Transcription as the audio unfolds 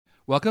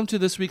Welcome to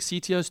this week's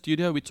CTO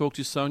Studio. We talk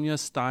to Sonia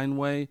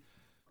Steinway,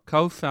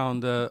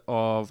 co-founder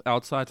of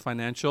Outside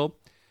Financial.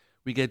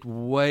 We get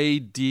way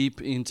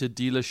deep into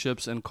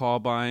dealerships and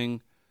car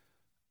buying,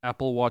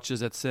 Apple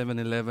Watches at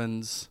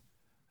 7-Elevens,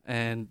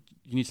 and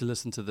you need to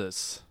listen to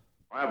this.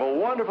 I have a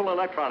wonderful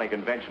electronic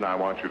invention I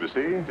want you to see.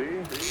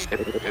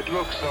 It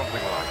looks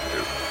something like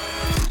this.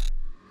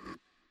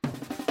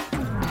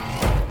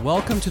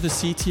 Welcome to the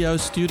CTO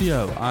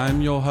Studio.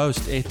 I'm your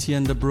host,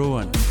 Etienne de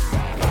Bruin.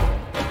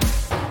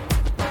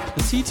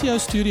 The CTO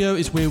Studio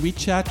is where we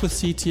chat with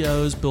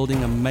CTOs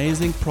building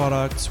amazing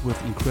products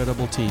with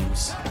incredible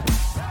teams.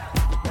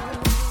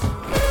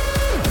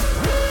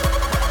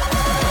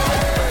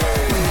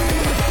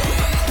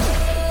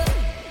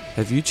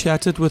 Have you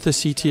chatted with a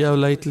CTO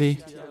lately?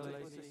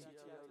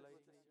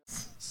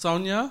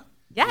 Sonia?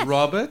 Yes.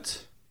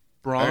 Robert?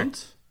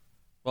 Brant?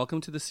 Welcome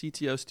to the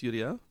CTO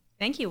Studio.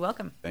 Thank you.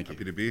 Welcome. Thank you.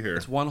 Happy to be here.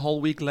 It's one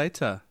whole week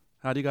later.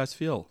 How do you guys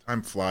feel?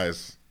 Time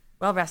flies.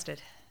 Well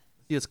rested.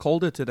 It's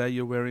colder today.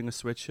 You're wearing a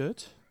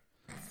sweatshirt.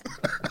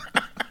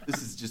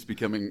 This is just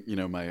becoming,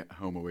 my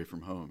home away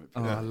from home.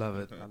 Oh, I love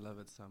it. I love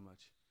it so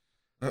much.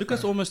 It took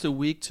us almost a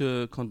week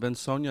to convince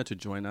Sonia to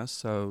join us,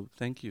 so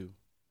thank you.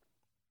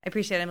 I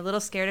appreciate it. I'm a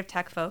little scared of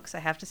tech folks, I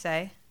have to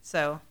say.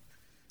 So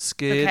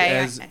Scared okay,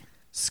 as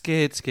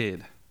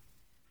scared.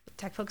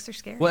 Tech folks are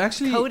scared. Well,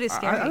 actually, code is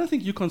scary. I don't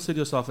think you consider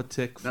yourself a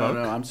tech folk.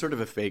 No, I'm sort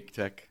of a fake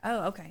tech.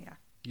 Oh, okay,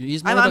 yeah.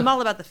 I'm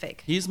all about the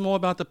fake. He's more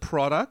about the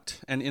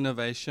product and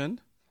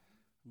innovation.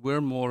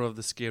 We're more of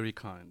the scary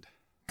kind.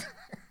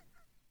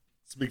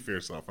 Speak for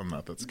yourself. I'm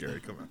not that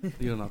scary. Come on.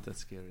 You're not that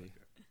scary.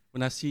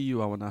 When I see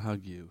you, I want to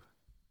hug you.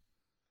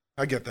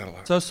 I get that a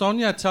lot. So,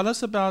 Sonia, tell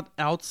us about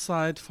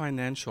Outside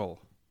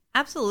Financial.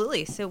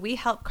 Absolutely. So we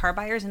help car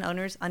buyers and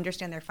owners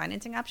understand their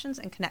financing options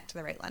and connect to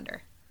the right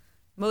lender.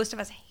 Most of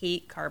us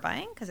hate car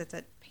buying because it's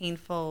a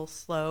painful,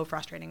 slow,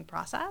 frustrating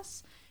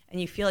process,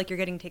 and you feel like you're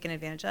getting taken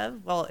advantage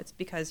of. Well, it's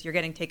because you're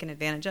getting taken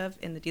advantage of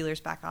in the dealer's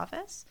back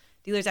office.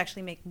 Dealers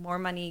actually make more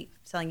money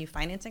selling you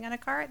financing on a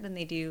car than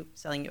they do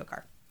selling you a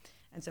car.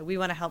 And so we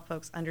want to help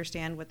folks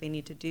understand what they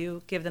need to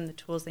do, give them the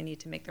tools they need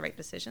to make the right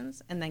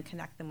decisions, and then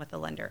connect them with a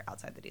lender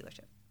outside the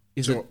dealership.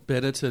 Is it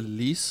better to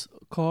lease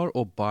a car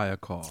or buy a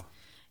car?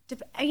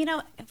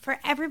 For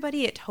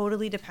everybody, it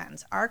totally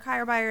depends. Our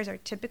car buyers are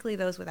typically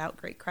those without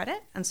great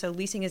credit, and so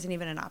leasing isn't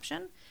even an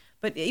option.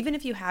 But even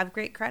if you have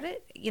great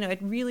credit,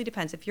 it really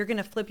depends. If you're going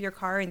to flip your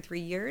car in 3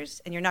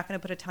 years and you're not going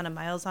to put a ton of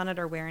miles on it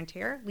or wear and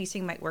tear,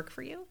 leasing might work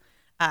for you.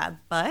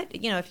 But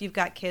if you've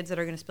got kids that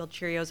are going to spill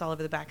Cheerios all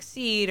over the back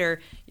seat,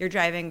 or you're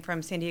driving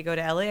from San Diego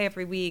to LA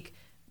every week,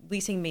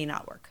 leasing may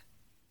not work.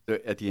 So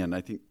at the end,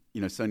 I think,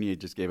 Sonia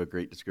just gave a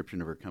great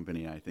description of her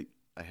company. I think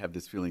I have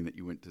this feeling that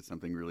you went to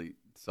something really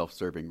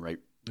self-serving right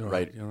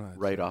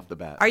off the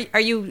bat. Are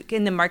you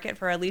in the market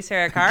for a lease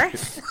or a car?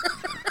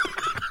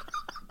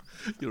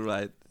 You're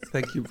right.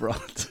 Thank you,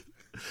 Brant.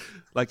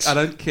 I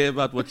don't care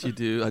about what you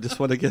do. I just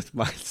want to get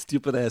my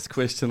stupid-ass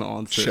question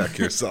answered. Check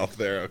yourself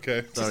there,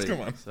 okay? Sorry, Just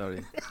come on.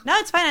 Sorry. No,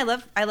 it's fine.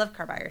 I love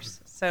car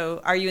buyers.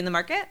 So are you in the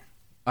market?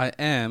 I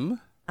am.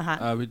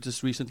 Uh-huh. We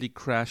just recently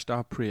crashed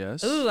our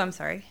Prius. Ooh, I'm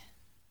sorry.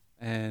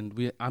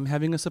 And I'm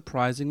having a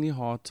surprisingly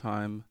hard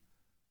time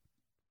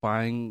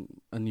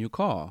buying a new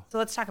car. So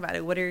let's talk about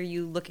it. What are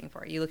you looking for?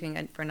 Are you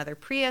looking for another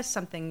Prius,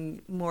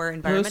 something more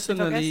environmentally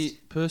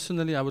focused?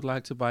 Personally, I would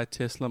like to buy a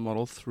Tesla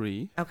Model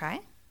 3. Okay.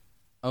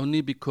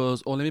 Only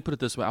because, let me put it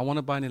this way. I want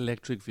to buy an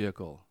electric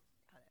vehicle.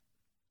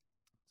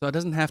 So it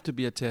doesn't have to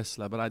be a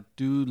Tesla, but I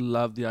do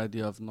love the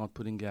idea of not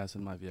putting gas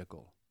in my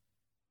vehicle.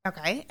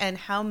 Okay. And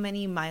how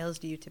many miles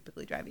do you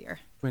typically drive a year?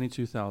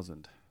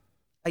 22,000.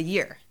 A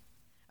year?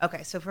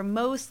 Okay. So for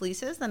most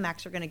leases, the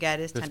max you're going to get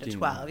is 10 to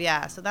 12.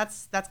 Yeah. So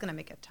that's going to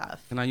make it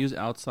tough. Can I use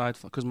outside?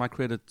 Because my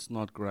credit's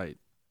not great.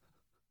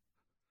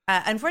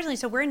 Unfortunately,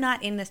 so we're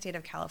not in the state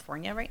of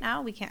California right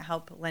now. We can't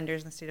help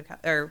lenders in the state of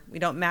or we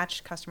don't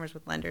match customers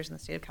with lenders in the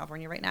state of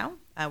California right now.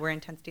 We're in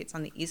 10 states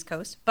on the East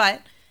Coast,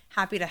 but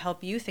happy to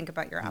help you think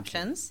about your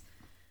options.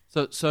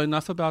 So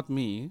enough about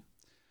me.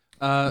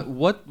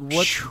 What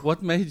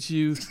made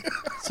you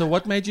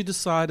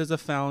decide as a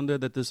founder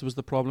that this was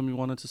the problem you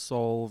wanted to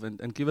solve,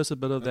 and give us a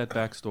bit of that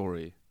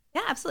backstory?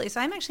 Yeah, absolutely.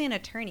 So I'm actually an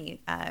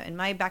attorney, and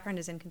my background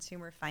is in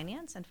consumer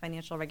finance and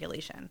financial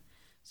regulation.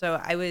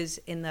 So I was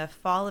in the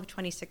fall of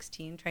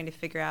 2016 trying to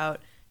figure out,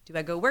 do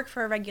I go work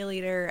for a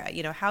regulator?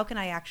 How can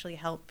I actually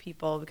help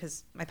people?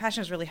 Because my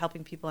passion is really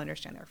helping people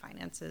understand their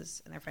finances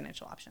and their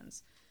financial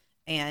options.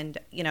 And,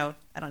 I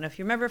don't know if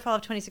you remember fall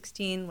of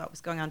 2016, what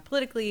was going on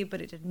politically, but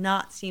it did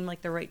not seem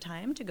like the right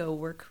time to go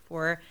work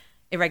for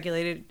a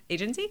regulated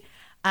agency.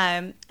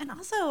 And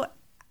also,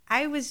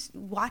 I was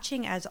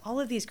watching as all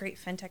of these great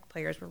fintech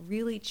players were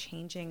really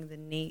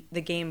changing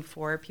the game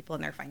for people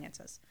in their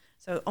finances.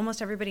 So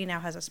almost everybody now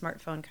has a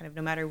smartphone, kind of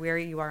no matter where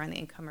you are on the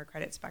income or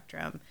credit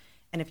spectrum.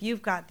 And if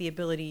you've got the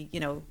ability,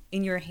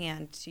 in your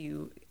hand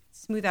to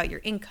smooth out your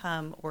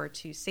income or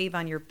to save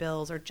on your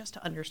bills or just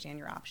to understand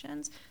your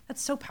options,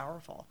 that's so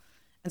powerful.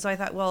 And so I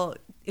thought, well,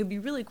 it would be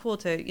really cool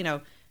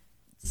to,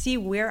 see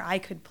where I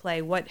could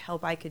play, what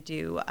help I could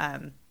do.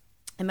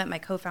 I met my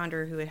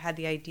co-founder who had had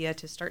the idea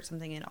to start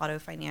something in auto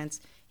finance.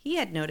 He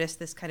had noticed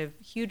this kind of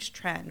huge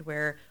trend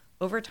where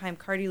over time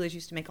car dealers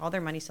used to make all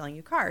their money selling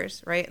you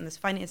cars, right? And this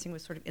financing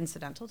was sort of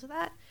incidental to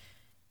that.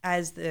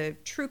 As the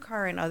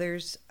TrueCar and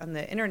others on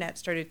the internet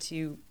started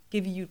to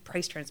give you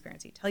price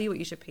transparency, tell you what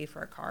you should pay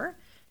for a car,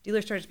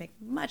 dealers started to make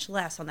much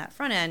less on that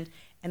front end,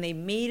 and they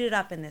made it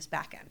up in this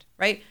back end,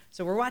 right?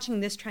 So we're watching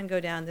this trend go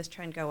down, this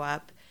trend go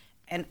up,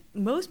 and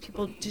most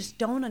people just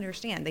don't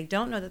understand. They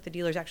don't know that the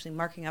dealer's actually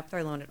marking up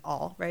their loan at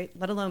all, right?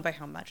 Let alone by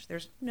how much.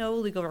 There's no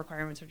legal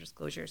requirements or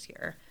disclosures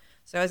here.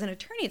 So as an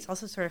attorney, it's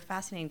also sort of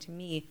fascinating to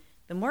me.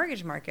 The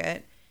mortgage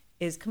market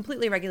is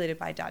completely regulated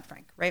by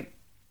Dodd-Frank, right?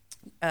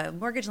 A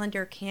mortgage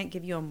lender can't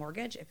give you a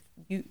mortgage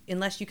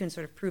unless you can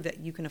sort of prove that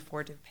you can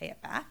afford to pay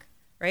it back,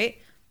 right?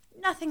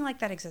 Nothing like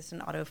that exists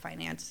in auto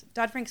finance.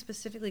 Dodd-Frank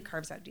specifically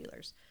carves out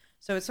dealers.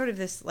 So it's sort of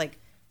this like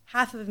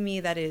half of me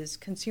that is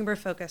consumer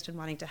focused and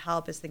wanting to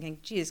help is thinking,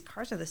 geez,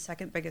 cars are the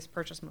second biggest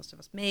purchase most of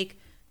us make.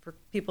 For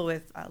people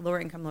with lower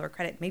income, lower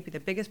credit, maybe the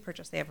biggest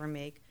purchase they ever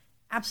make.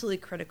 Absolutely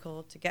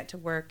critical to get to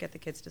work, get the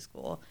kids to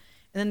school.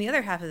 And then the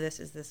other half of this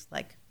is this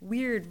like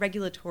weird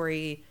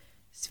regulatory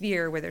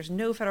sphere where there's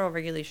no federal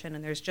regulation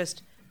and there's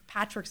just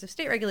patchworks of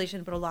state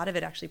regulation, but a lot of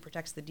it actually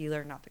protects the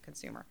dealer, not the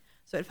consumer.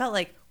 So it felt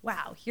like,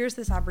 wow, here's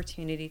this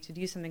opportunity to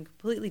do something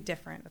completely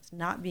different that's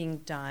not being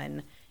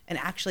done and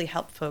actually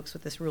help folks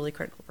with this really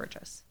critical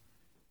purchase.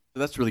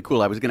 That's really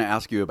cool. I was going to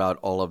ask you about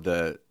all of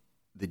the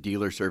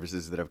dealer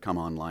services that have come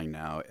online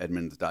now,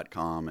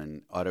 Edmunds.com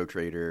and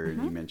AutoTrader,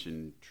 and you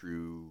mentioned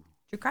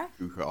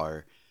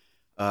TrueCar.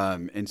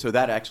 And so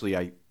that actually,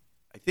 I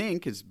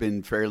think, has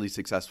been fairly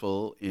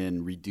successful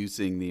in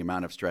reducing the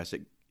amount of stress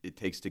it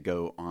takes to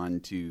go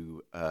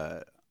onto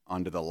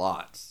the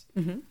lots.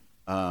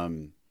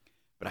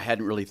 But I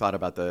hadn't really thought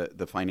about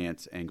the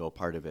finance angle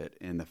part of it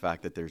and the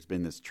fact that there's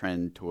been this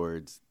trend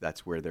towards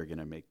that's where they're going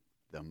to make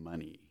the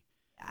money.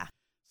 Yeah.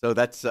 So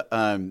that's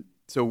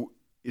so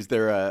is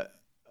there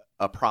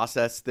a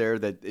process there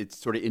that it's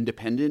sort of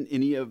independent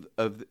any of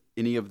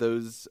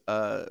those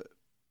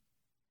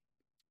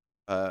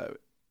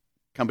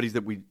companies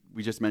that we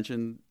just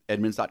mentioned,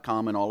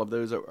 Edmunds.com and all of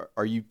those?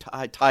 Are you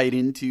tied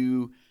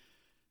into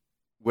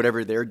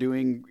whatever they're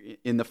doing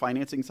in the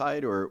financing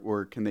side,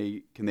 or can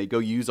they go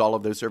use all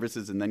of those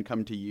services and then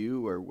come to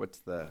you, or what's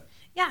the?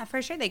 Yeah,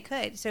 for sure they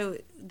could. So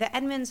the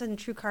Edmunds and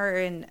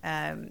TrueCar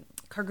and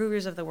Car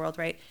Gurus of the world,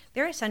 right?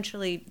 They're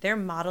essentially, their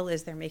model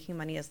is they're making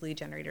money as lead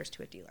generators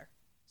to a dealer.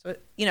 So,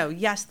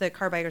 yes, the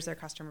car buyer is their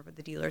customer, but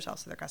the dealer is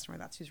also their customer.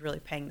 That's who's really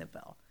paying the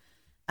bill.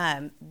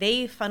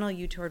 They funnel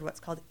you toward what's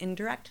called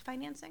indirect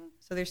financing.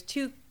 So there's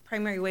two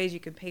primary ways you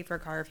can pay for a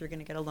car if you're going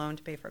to get a loan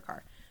to pay for a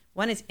car.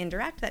 One is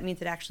indirect. That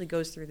means it actually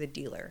goes through the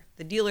dealer.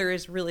 The dealer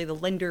is really the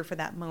lender for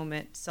that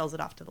moment, sells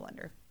it off to the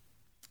lender.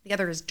 The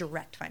other is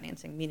direct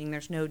financing, meaning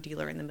there's no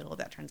dealer in the middle of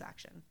that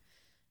transaction.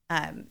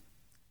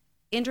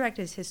 Indirect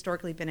has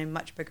historically been a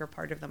much bigger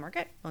part of the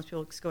market. Most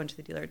people just go into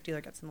the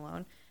dealer gets them a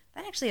loan.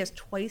 That actually has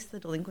twice the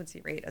delinquency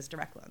rate as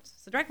direct loans.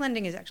 So direct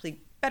lending is actually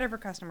better for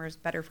customers,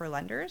 better for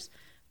lenders,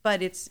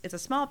 but it's a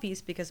small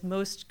piece because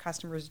most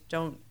customers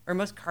don't, or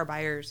most car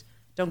buyers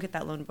don't get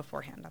that loan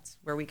beforehand. That's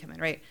where we come in,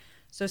 right?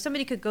 So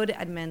somebody could go to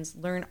Edmunds,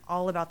 learn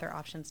all about their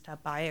options to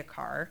buy a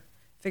car,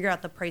 figure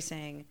out the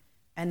pricing,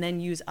 and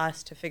then use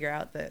us to figure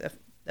out the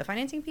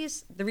financing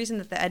piece. The reason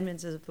that the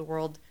Edmundses of the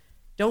world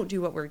don't do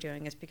what we're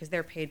doing is because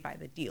they're paid by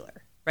the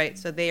dealer, right?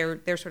 So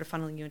they're sort of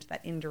funneling you into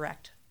that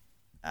indirect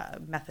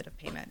method of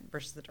payment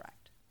versus the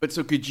direct. But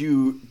so could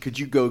you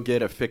go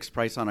get a fixed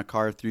price on a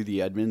car through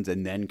the Edmunds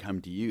and then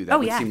come to you? That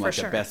would seem like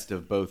the best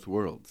of both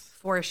worlds.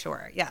 For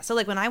sure, yeah. So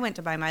like when I went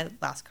to buy my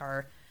last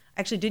car, I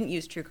actually didn't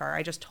use TrueCar.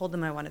 I just told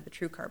them I wanted the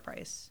TrueCar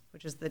price,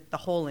 which is the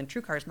whole in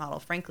TrueCar's model,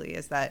 frankly,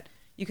 is that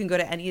you can go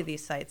to any of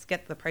these sites,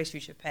 get the price you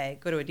should pay,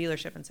 go to a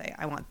dealership and say,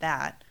 I want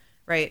that,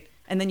 right?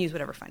 And then use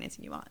whatever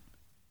financing you want.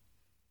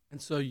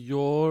 And so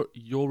your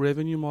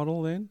revenue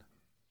model then?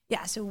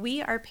 Yeah, so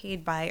we are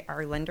paid by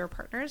our lender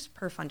partners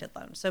per funded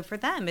loan. So for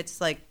them, it's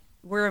like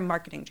we're a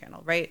marketing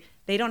channel, right?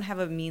 They don't have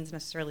a means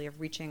necessarily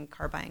of reaching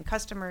car buying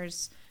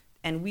customers,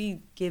 and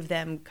we give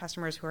them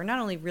customers who are not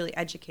only really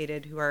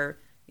educated, who are,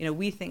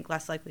 we think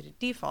less likely to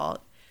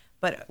default,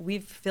 but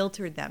we've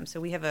filtered them. So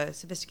we have a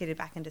sophisticated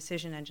back-end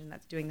decision engine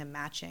that's doing the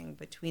matching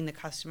between the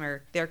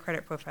customer, their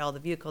credit profile, the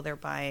vehicle they're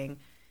buying,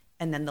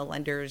 and then the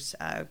lender's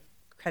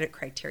credit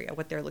criteria,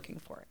 what they're looking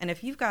for. And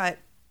if you've got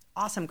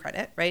awesome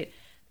credit, right,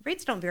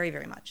 rates don't vary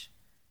very much.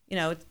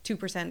 2%,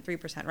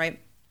 3%, right?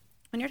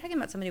 When you're talking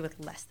about somebody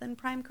with less than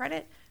prime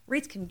credit,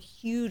 rates can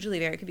hugely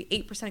vary. It could be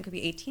 8%, it could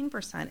be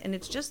 18%. And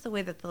it's just the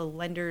way that the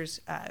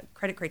lender's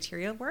credit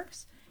criteria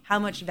works, how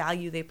much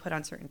value they put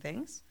on certain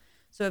things.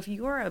 So if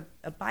you're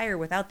a buyer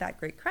without that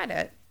great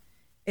credit,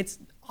 it's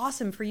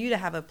awesome for you to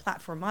have a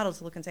platform model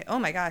to look and say, oh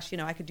my gosh,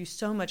 I could do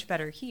so much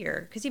better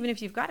here. Because even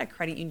if you've got a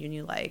credit union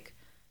you like,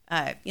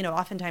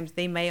 oftentimes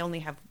they may only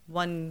have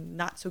one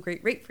not so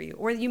great rate for you,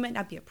 or you might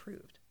not be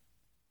approved.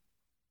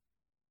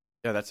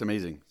 Yeah, that's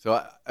amazing.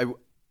 So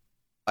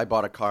I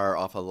bought a car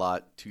off a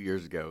lot 2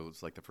 years ago. It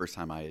was like the first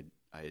time I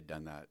had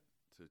done that.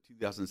 So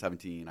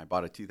 2017, I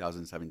bought a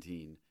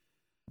 2017.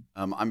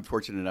 I'm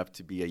fortunate enough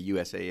to be a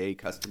USAA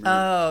customer.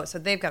 Oh, so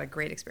they've got a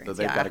great experience.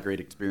 So they've got a great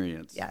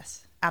experience.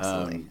 Yes,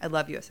 absolutely. I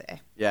love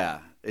USAA. Yeah,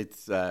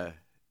 it's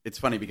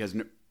funny because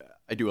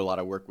I do a lot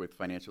of work with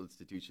financial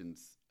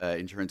institutions,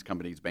 insurance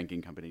companies,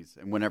 banking companies,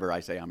 and whenever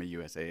I say I'm a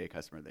USAA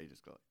customer, they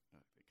just go,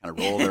 they kind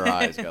of roll their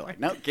eyes, go like,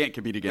 no, can't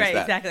compete against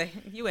that. Right,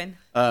 exactly. You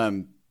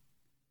win.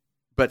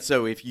 But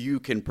so if you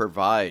can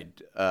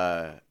provide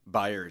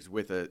buyers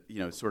with a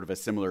sort of a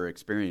similar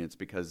experience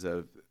because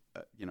of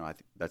I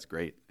think that's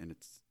great, and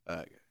it's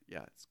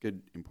it's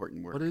good,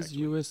 important work. What is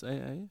actually.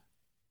 USAA?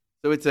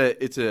 So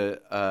it's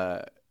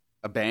a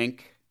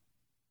bank,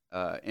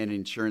 an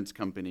insurance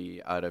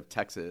company out of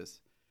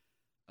Texas.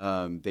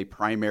 They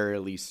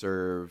primarily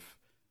serve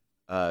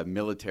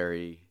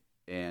military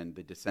and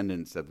the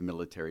descendants of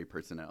military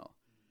personnel.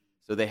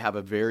 So they have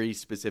a very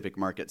specific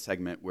market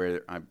segment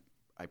where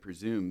I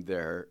presume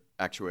their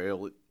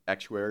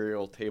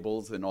actuarial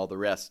tables and all the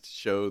rest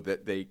show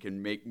that they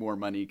can make more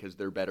money because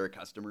they're better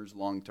customers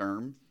long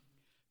term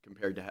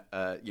compared to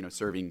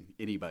serving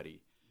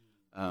anybody.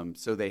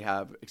 So they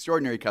have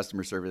extraordinary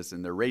customer service,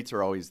 and their rates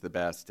are always the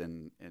best,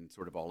 and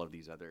sort of all of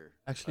these other.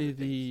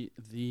 Actually,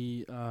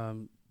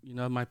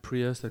 other my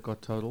Prius that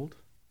got totaled,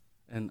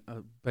 and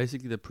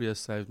basically the Prius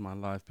saved my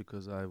life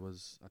because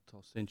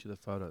I'll send you the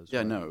photos. Yeah,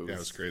 right? no, It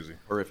was crazy.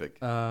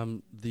 Horrific.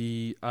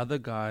 The other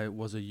guy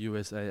was a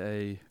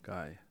USAA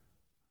guy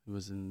who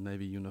was in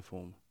Navy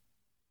uniform.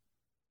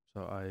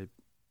 So I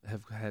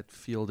have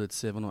fielded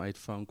 7 or 8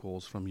 phone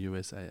calls from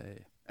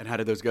USAA. And how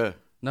did those go?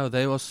 No,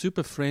 they were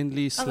super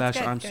friendly / good,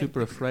 I'm good.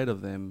 super afraid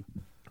of them.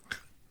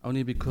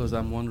 Only because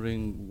I'm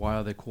wondering, why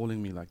are they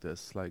calling me like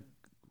this? Like,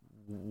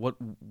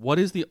 what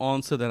is the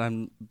answer that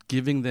I'm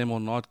giving them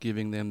or not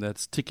giving them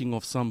that's ticking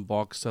off some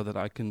box so that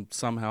I can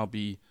somehow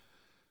be...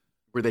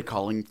 Were they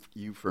calling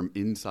you from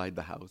inside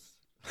the house?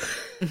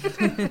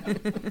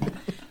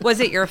 Was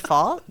it your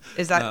fault?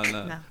 Is that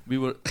No. We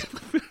were...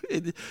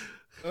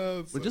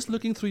 We're just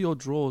looking through your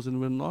drawers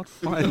and we're not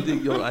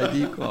finding your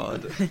ID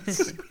card.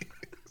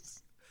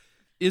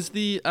 Is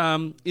the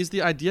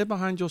idea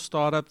behind your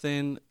startup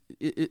then,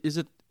 is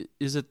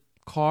it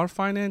car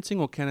financing,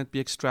 or can it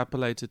be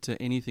extrapolated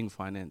to anything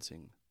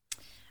financing?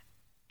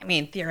 I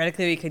mean,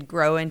 theoretically, we could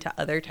grow into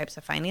other types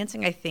of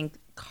financing. I think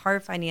car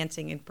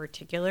financing in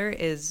particular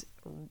is,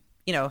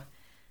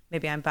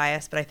 maybe I'm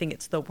biased, but I think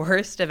it's the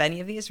worst of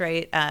any of these,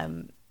 right?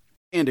 And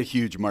a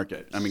huge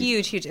market. I mean,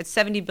 huge. It's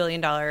 $70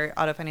 billion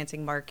auto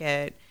financing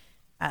market.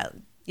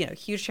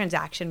 Huge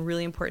transaction,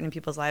 really important in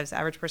people's lives. The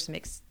average person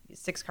makes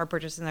 6 car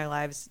purchases in their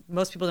lives.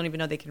 Most people don't even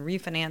know they can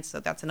refinance, so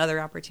that's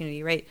another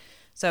opportunity, right?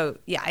 So,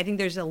 yeah, I think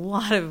there's a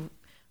lot of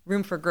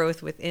room for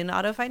growth within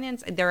auto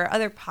finance. There are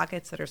other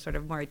pockets that are sort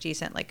of more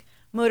adjacent, like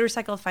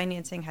motorcycle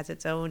financing has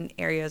its own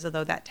areas,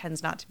 although that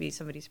tends not to be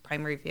somebody's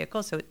primary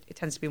vehicle, so it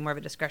tends to be more of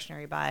a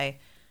discretionary buy.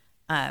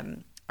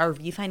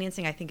 RV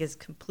financing, I think, is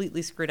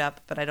completely screwed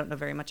up, but I don't know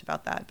very much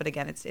about that. But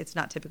again, it's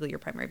not typically your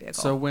primary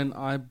vehicle. So when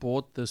I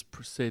bought this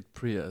said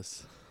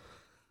Prius...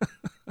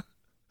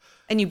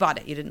 And you bought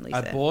it, you didn't lease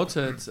it. I bought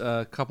it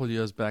a couple of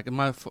years back, and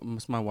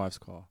it's my wife's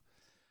car.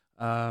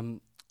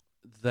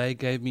 They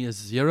gave me a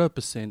 0%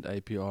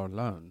 APR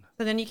loan.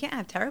 So then you can't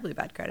have terribly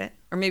bad credit.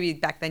 Or maybe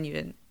back then you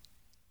didn't.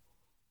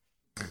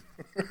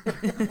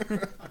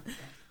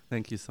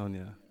 Thank you,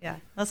 Sonia. Yeah.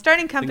 Well,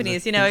 starting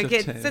companies,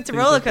 it's a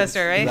roller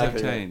coaster, right? Things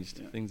have changed.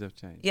 Yeah. Things have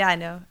changed. Yeah, I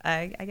know.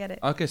 I get it.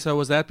 Okay, so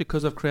was that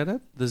because of credit,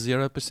 the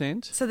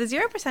 0%? So the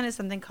 0% is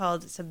something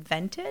called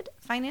subvented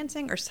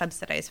financing or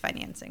subsidized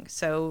financing.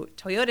 So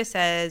Toyota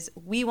says,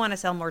 we want to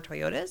sell more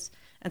Toyotas.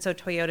 And so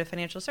Toyota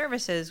Financial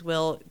Services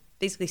will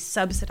basically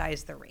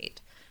subsidize the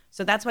rate.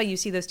 So that's why you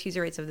see those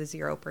teaser rates of the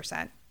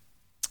 0%.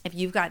 If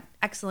you've got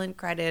excellent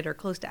credit or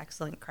close to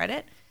excellent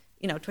credit,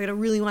 Toyota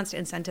really wants to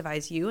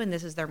incentivize you, and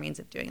this is their means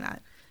of doing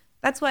that.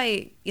 That's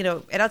why,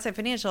 at Outside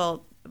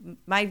Financial,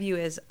 my view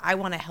is I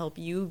want to help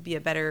you be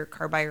a better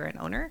car buyer and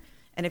owner.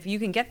 And if you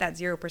can get that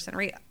 0%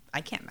 rate,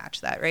 I can't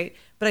match that, right?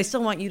 But I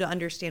still want you to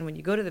understand when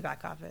you go to the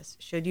back office,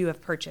 should you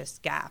have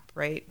purchased Gap,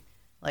 right?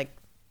 Like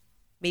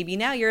maybe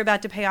now you're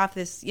about to pay off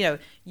this,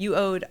 you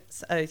owed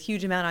a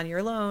huge amount on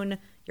your loan.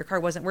 Your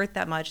car wasn't worth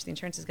that much. The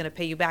insurance is going to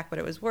pay you back what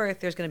it was worth.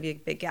 There's going to be a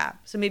big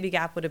gap. So maybe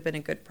Gap would have been a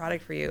good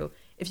product for you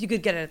if you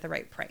could get it at the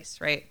right price,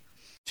 right?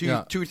 2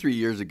 or 3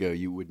 years ago,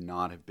 you would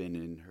not have been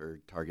in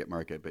her target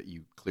market, but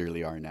you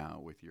clearly are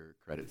now with your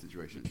credit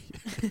situation.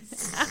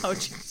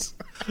 Ouch.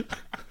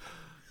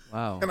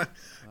 Wow.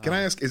 Can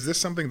I ask, is this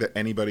something that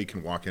anybody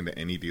can walk into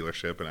any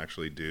dealership and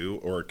actually do?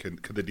 Or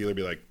could the dealer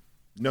be like,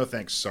 no,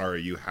 thanks,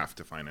 sorry, you have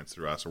to finance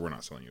through us or we're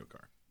not selling you a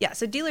car? Yeah,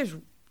 so dealers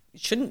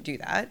shouldn't do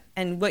that.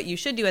 And what you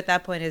should do at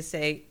that point is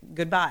say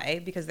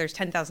goodbye, because there's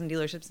 10,000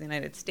 dealerships in the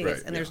United States,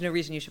 right, and there's no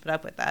reason you should put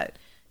up with that.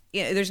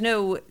 There's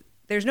no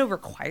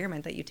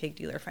requirement that you take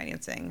dealer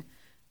financing.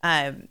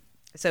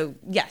 So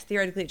yes,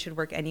 theoretically it should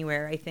work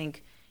anywhere. I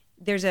think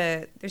there's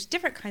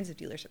different kinds of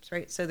dealerships,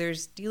 right? So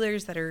there's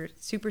dealers that are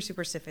super,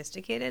 super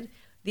sophisticated.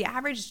 The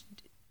average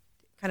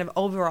kind of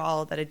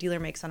overall that a dealer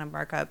makes on a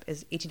markup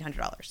is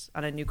 $1,800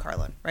 on a new car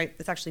loan, right?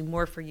 It's actually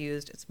more for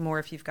used. It's more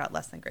if you've got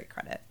less than great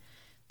credit.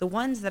 The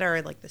ones that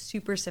are like the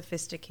super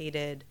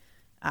sophisticated,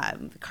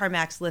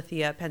 CarMax,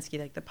 Lithia, Penske,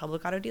 like the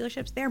public auto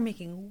dealerships, they're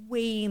making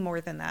way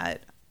more than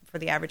that for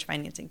the average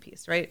financing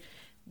piece, right?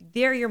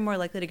 There you're more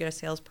likely to get a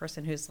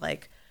salesperson who's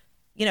like,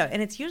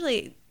 and it's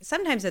usually,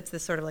 sometimes it's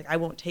this sort of like, I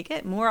won't take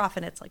it. More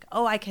often it's like,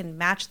 oh, I can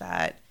match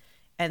that.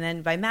 And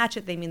then by match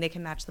it, they mean they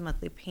can match the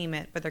monthly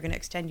payment, but they're going to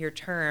extend your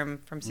term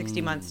from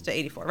 60 months to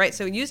 84, right?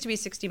 So it used to be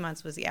 60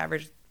 months was the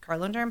average car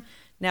loan term.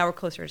 Now we're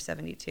closer to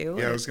 72.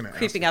 Yeah, I was going to ask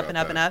creeping up and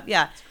up and up.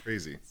 Yeah. It's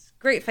crazy. It's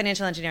great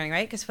financial engineering,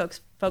 right? Because folks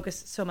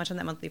focus so much on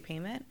that monthly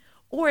payment.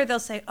 Or they'll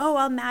say, oh,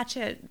 I'll match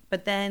it.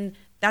 But then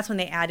that's when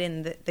they add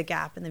in the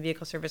gap in the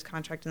vehicle service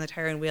contract and the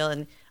tire and wheel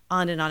and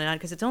on and on and on,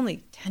 because it's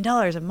only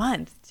 $10 a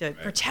month to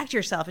protect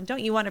yourself. And don't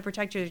you want to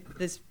protect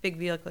this big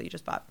vehicle you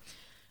just bought?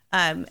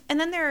 And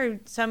then there are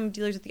some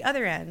dealers at the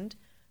other end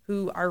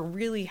who are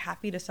really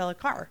happy to sell a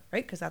car,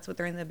 right? Because that's what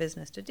they're in the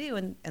business to do.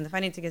 And the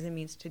financing is a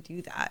means to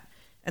do that.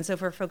 And so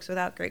for folks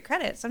without great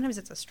credit, sometimes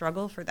it's a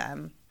struggle for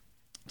them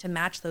to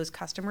match those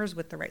customers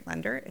with the right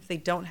lender if they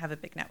don't have a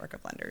big network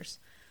of lenders.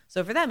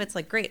 So for them, it's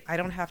like, great, I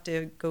don't have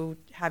to go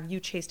have you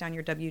chase down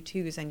your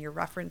W-2s and your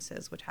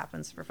references, which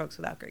happens for folks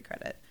without great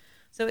credit.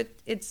 So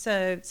it's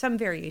some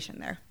variation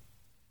there.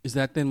 Is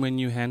that then when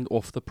you hand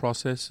off the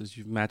process, as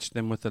you've matched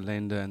them with the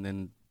lender, and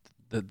then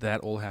that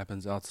all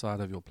happens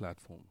outside of your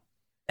platform?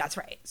 That's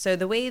right. So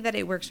the way that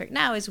it works right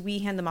now is we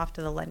hand them off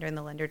to the lender, and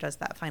the lender does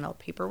that final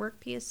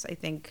paperwork piece. I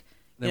think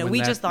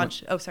we just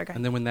launched. Oh, sorry. Go ahead.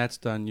 And then when that's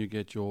done, you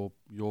get your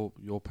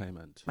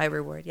payment. My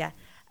reward, yeah.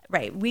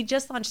 Right. We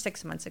just launched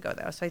 6 months ago,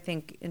 though. So I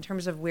think in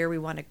terms of where we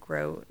want to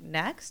grow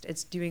next,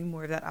 it's doing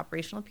more of that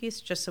operational piece,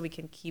 just so we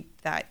can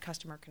keep that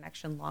customer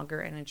connection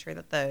longer and ensure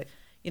that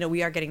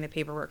we are getting the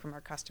paperwork from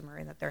our customer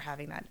and that they're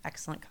having that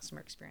excellent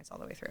customer experience all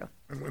the way through.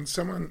 And when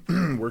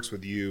someone works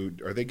with you,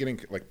 are they getting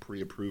like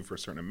pre-approved for a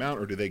certain amount,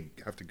 or do they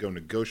have to go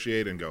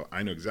negotiate and go,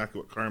 I know exactly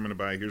what car I'm going to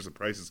buy, here's the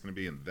price it's going to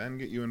be, and then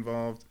get you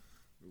involved?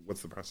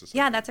 What's the process?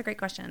 Yeah, that's a great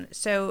question.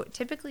 So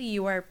typically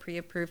you are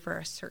pre-approved for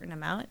a certain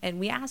amount, and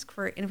we ask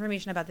for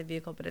information about the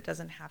vehicle, but it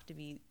doesn't have to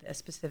be a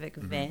specific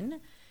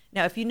VIN.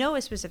 Now, if you know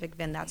a specific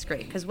VIN, that's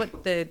great, because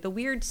what the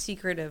weird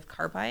secret of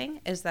car buying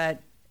is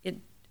that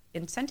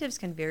incentives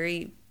can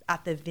vary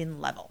at the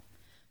VIN level.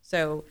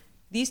 So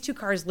these two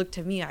cars look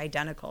to me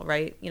identical,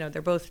 right?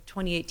 They're both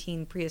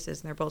 2018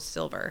 Priuses and they're both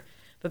silver.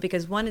 But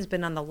because one has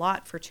been on the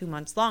lot for 2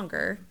 months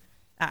longer,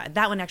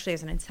 that one actually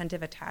has an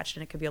incentive attached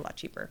and it could be a lot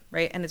cheaper,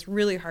 right? And it's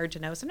really hard to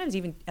know. Sometimes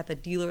even at the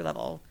dealer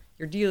level,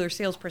 your dealer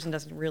salesperson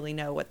doesn't really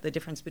know what the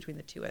difference between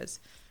the two is.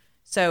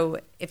 So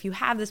if you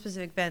have the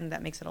specific VIN,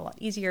 that makes it a lot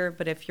easier.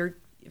 But if you're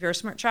a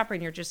smart shopper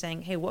and you're just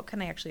saying, hey, what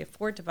can I actually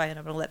afford to buy? And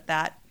I'm going to let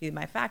that be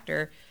my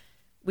factor.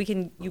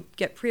 You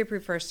get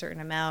pre-approved for a certain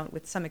amount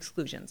with some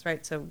exclusions,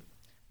 right? So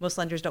most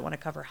lenders don't want to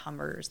cover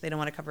Hummers. They don't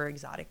want to cover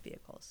exotic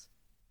vehicles.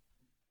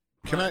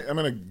 I'm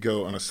going to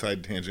go on a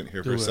side tangent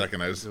here for a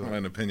second. I just want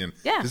an opinion.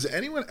 Yeah. Does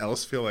anyone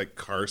else feel like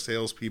car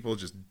salespeople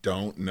just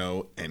don't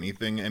know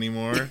anything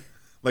anymore?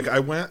 Like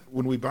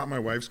when we bought my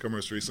wife's car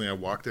most recently, I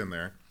walked in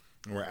there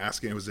and we're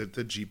asking, it was at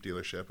the Jeep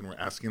dealership, and we're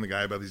asking the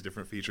guy about these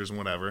different features and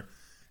whatever.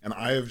 And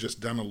I have just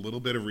done a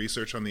little bit of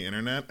research on the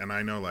internet, and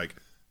I know like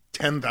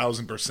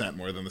 10,000%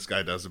 more than this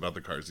guy does about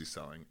the cars he's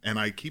selling. And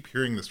I keep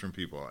hearing this from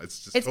people.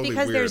 It's totally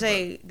because weird,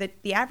 there's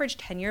the average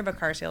tenure of a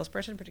car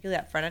salesperson, particularly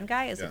that front end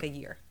guy, is like a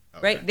year.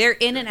 Okay. Right? They're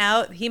in and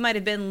out. He might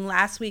have been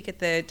last week at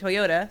the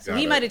Toyota, so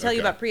he might have tell you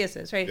about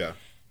Priuses, right? Yeah.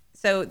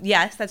 So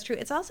yes, that's true.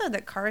 It's also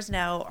that cars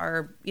now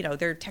are,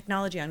 they're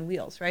technology on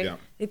wheels, right? Yeah.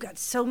 They've got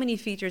so many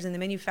features, and the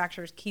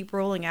manufacturers keep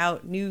rolling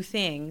out new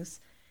things.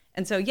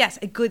 And so yes,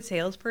 a good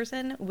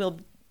salesperson will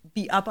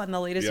be up on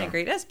the latest and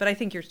greatest, but I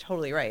think you're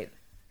totally right.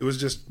 It was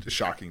just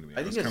shocking to me.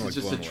 I think it's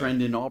just a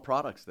trend in all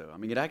products, though. I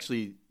mean, it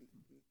actually,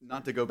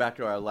 not to go back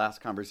to our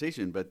last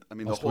conversation, but I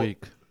mean, last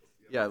week.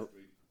 Yeah,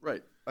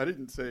 right. I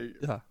didn't say.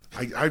 Yeah.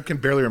 I can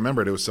barely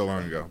remember it. It was so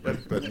long ago.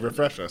 But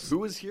refresh us. Who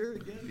was here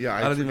again? Yeah,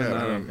 I don't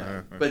even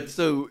know. But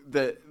so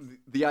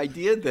the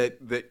idea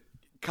that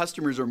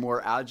customers are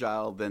more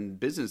agile than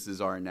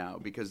businesses are now,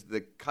 because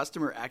the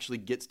customer actually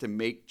gets to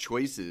make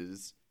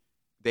choices.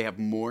 They have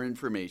more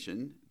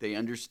information. They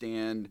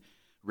understand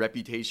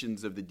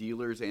reputations of the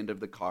dealers and of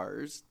the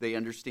cars. They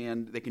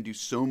understand they can do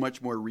so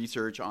much more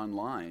research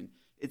online.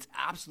 It's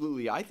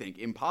absolutely, I think,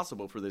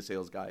 impossible for the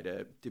sales guy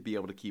to be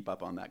able to keep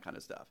up on that kind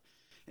of stuff.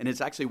 And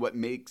it's actually what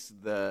makes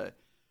the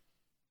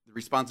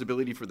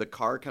responsibility for the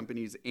car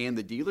companies and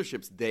the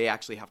dealerships. They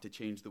actually have to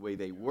change the way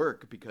they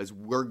work, because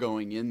we're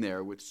going in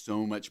there with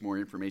so much more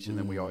information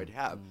than we already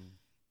have.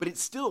 But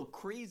it's still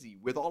crazy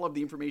with all of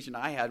the information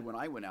I had when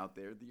I went out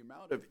there, the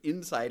amount of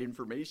inside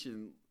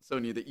information,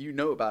 Sonia, that you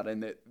know about,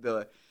 and that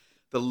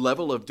the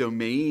level of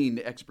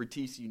domain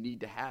expertise you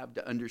need to have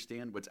to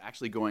understand what's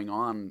actually going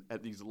on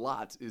at these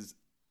lots is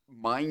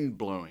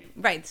mind-blowing.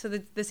 Right. So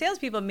the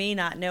salespeople may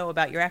not know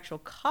about your actual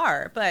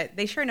car, but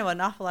they sure know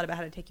an awful lot about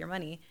how to take your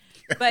money.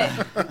 But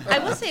I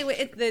will say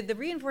the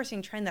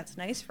reinforcing trend that's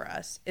nice for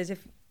us is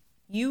if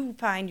you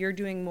find you're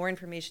doing more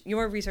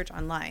research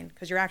online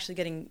because you're actually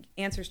getting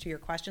answers to your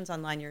questions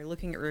online. You're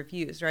looking at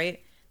reviews,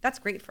 right? That's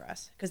great for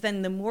us because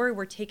then the more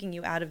we're taking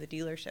you out of the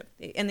dealership,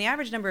 and the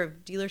average number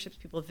of dealerships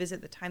people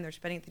visit, the time they're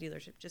spending at the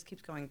dealership just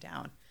keeps going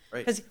down.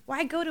 Because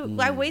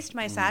why waste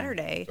my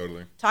Saturday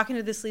talking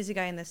to this sleazy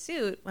guy in the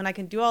suit when I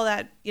can do all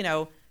that,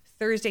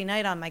 Thursday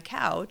night on my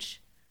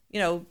couch?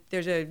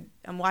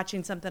 I'm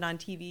watching something on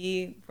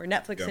TV or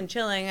Netflix and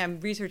chilling. I'm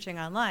researching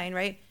online,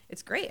 right?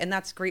 It's great, and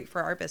that's great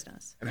for our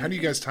business. And how do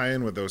you guys tie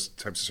in with those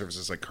types of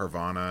services like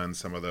Carvana and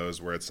some of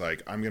those where it's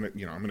like I'm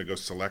gonna go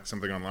select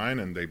something online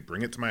and they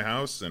bring it to my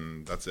house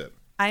and that's it?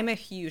 I'm a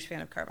huge fan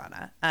of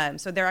Carvana.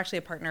 So they're actually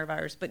a partner of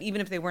ours. But even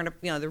if they weren't,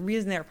 the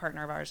reason they're a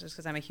partner of ours is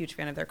because I'm a huge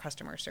fan of their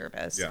customer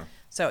service. Yeah.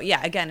 So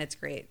yeah, again, it's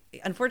great.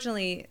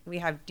 Unfortunately, we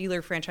have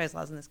dealer franchise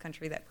laws in this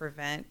country that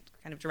prevent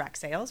kind of direct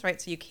sales,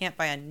 right? So you can't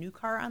buy a new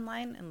car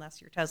online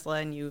unless you're Tesla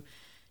and you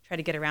try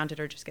to get around it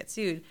or just get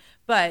sued.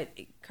 But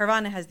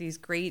Carvana has these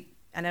great,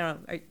 and I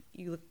don't know,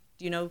 do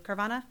you know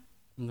Carvana?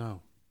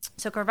 No.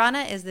 So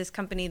Carvana is this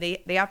company,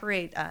 they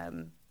operate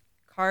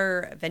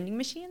car vending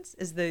machines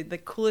is the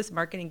coolest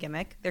marketing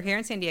gimmick. They're here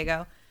in San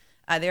Diego.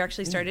 They're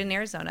actually started in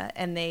Arizona,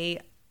 and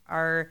they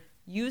are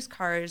used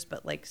cars,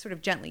 but like sort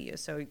of gently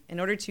used. So in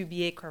order to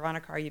be a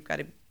Carvana car, you've got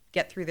to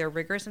get through their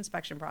rigorous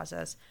inspection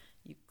process.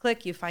 You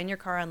click, you find your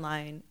car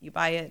online, you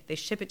buy it, they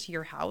ship it to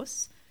your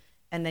house,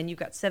 and then you've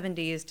got 7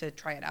 days to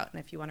try it out. And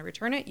if you want to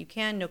return it, you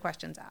can, no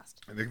questions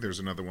asked. I think there's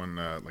another one,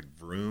 like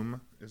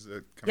Vroom is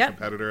a kind of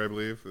competitor, I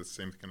believe. The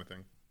same kind of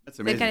thing. That's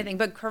amazing. Same kind of thing.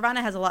 But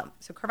Carvana has a lot.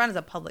 So Carvana's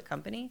a public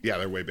company. Yeah,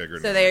 they're way bigger.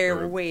 So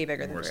they're way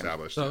bigger than more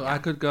established. So I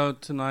could go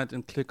tonight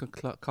and click a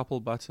couple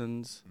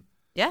buttons.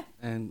 Yeah.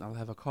 And I'll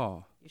have a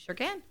car. You sure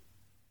can.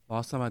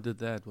 Last time I did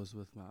that was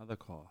with my other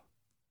car.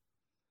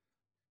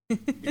 You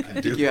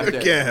can do it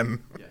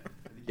again. Yeah.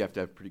 I think you have to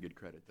have pretty good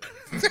credit,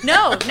 though.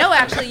 No,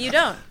 actually, you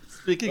don't.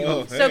 Speaking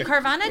of, so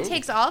Carvana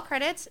takes all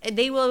credits.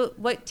 They will.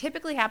 What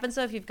typically happens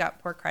though, if you've got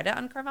poor credit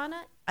on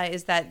Carvana,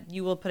 is that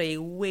you will put a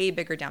way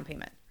bigger down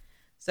payment.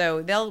 So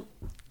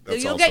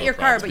you'll get your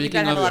car, but you've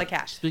got to have a lot of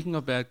cash. Speaking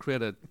of bad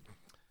credit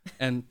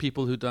and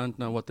people who don't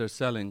know what they're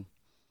selling,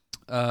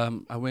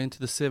 I went to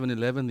the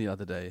 7-Eleven the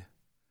other day,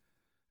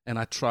 and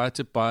I tried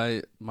to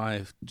buy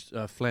my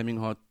Flaming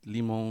Hot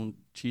Limon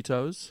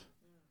Cheetos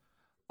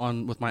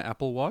with my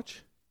Apple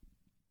Watch.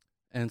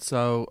 And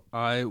so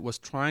I was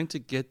trying to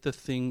get the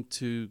thing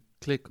to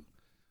click.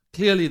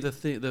 Clearly,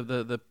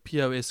 the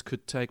POS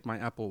could take my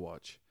Apple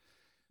Watch,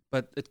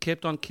 but it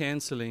kept on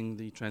canceling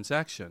the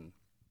transaction.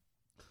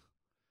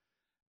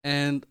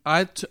 And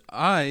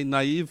I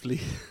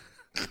naively.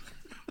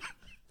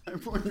 I'm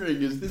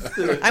wondering, is this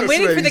the... I'm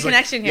waiting for the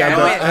connection here.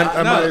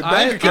 My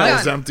bank account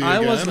is empty I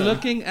again. was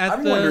looking at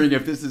I'm wondering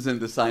if this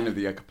isn't the sign of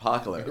the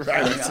apocalypse.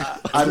 Right.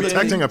 I'm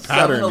detecting a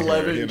pattern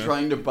 7-Eleven here,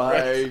 trying to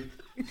buy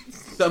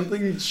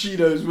something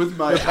Cheetos with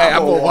my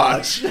Apple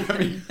Watch. I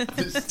mean,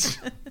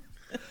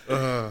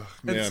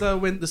 and so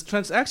when this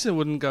transaction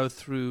wouldn't go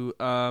through,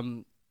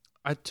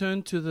 I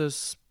turned to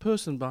this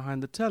person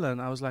behind the teller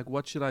and I was like,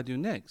 what should I do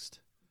next?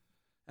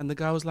 And the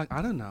guy was like,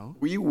 I don't know.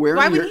 Were you wearing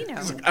Why would he know?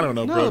 Like, I don't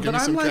know, bro. Give me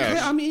some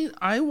cash. Hey,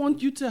 I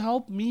want you to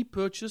help me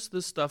purchase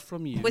this stuff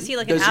from you. Was he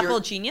like an Apple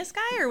genius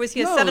guy, or was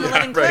he a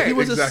 7-Eleven clerk? He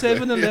was a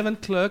 7-Eleven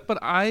clerk, but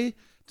I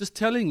just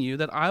telling you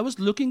that I was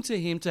looking to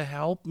him to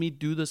help me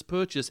do this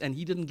purchase, and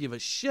he didn't give a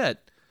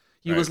shit.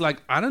 He was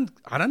like, I don't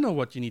know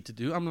what you need to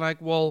do. I'm like,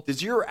 well...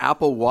 Does your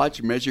Apple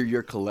Watch measure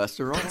your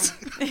cholesterol?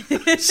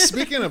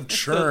 Speaking of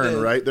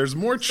churn, right? There's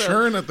more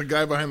churn at the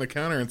guy behind the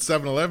counter in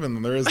 7-Eleven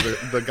than there is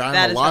the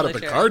guy on the lot at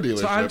the car dealership.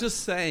 So I'm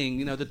just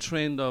saying, the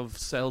trend of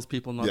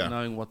salespeople not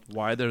knowing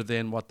why they're there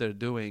and what they're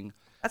doing.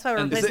 That's why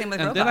we're replacing them with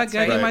robots. And then I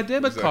gave him my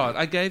debit Exactly. card.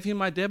 I gave him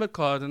my debit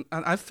card, and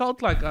I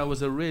felt like I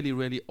was a really,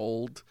 really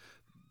old...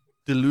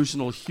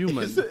 delusional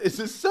human. Is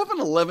a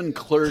 7-Eleven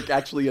clerk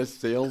actually a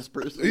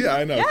salesperson? Yeah,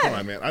 I know. Yeah. Come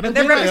on, man. I don't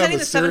they're think they have representing a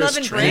the serious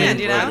 7-Eleven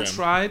training brand, I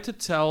tried to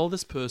tell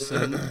this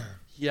person,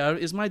 here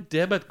is my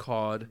debit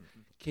card.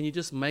 Can you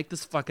just make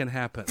this fucking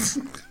happen?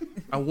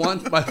 I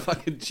want my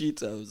fucking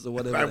Cheetos or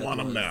whatever. I want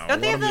them now. Don't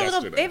they have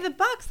They have the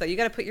box though? You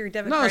got to put your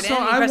debit card in so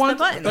and you I press want,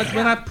 the button. but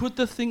when I put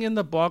the thing in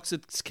the box,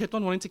 it kept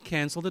on wanting to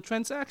cancel the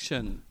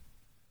transaction.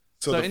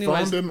 So the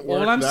anyways, phone didn't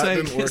work. all I'm that saying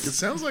didn't work. is- It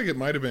sounds like it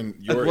might have been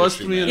your It was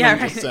issue. 3 in man.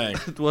 the I'm just saying.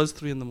 It was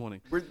 3 in the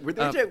morning.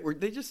 Were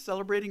they just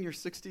celebrating your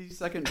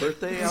 62nd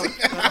birthday out?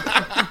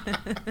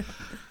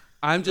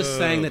 I'm just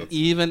saying that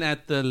even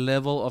at the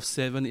level of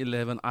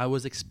 7-Eleven, I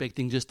was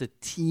expecting just a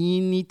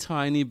teeny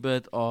tiny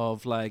bit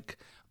of like,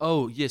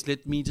 oh yes,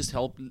 let me just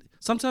help.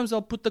 Sometimes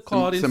I'll put the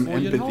card in some for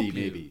you and help empathy,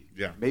 you. maybe.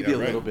 Yeah, maybe yeah, a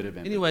right. little bit of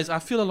empathy. Anyways, I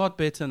feel a lot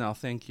better now.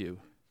 Thank you.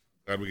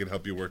 Glad we could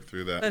help you work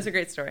through that. That's a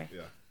great story.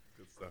 Yeah,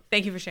 good stuff.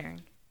 Thank you for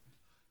sharing.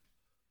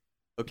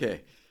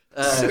 Okay.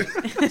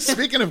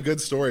 Speaking of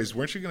good stories,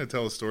 weren't you going to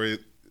tell a story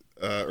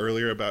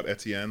earlier about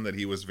Etienne that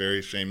he was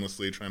very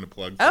shamelessly trying to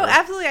plug for? Oh,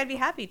 absolutely. I'd be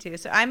happy to.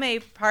 So I'm a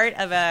part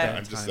of a...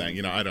 I'm just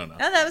saying, I don't know.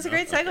 Oh, that was a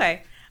great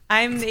segue.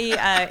 I'm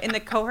in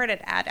the cohort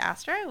at Ad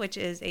Astra, which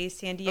is a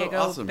San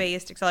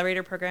Diego-based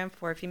accelerator program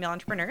for female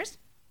entrepreneurs.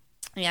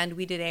 And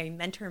we did a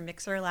mentor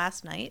mixer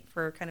last night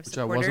for kind of Which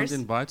supporters. I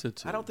wasn't invited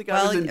to. I don't think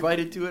I was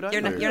invited to it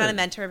either. You're not a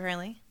mentor,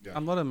 apparently. Yeah.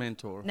 I'm not a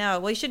mentor. No,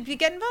 well, you should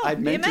get involved.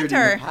 I've Be a mentored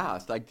mentor. in the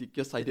past. I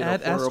guess I did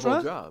At a horrible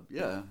Astra? job.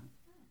 Yeah.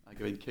 I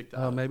got kicked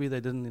out. Maybe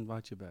they didn't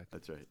invite you back.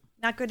 That's right.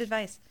 Not good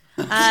advice.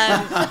 And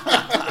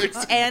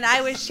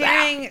I was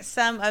sharing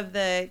some of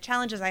the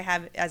challenges I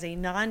have as a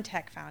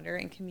non-tech founder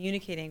in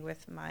communicating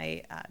with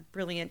my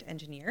brilliant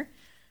engineer,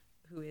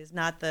 who is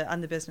not on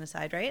the business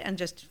side, right? And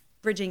just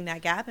bridging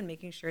that gap and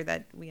making sure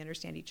that we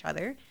understand each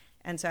other.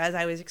 And so as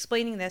I was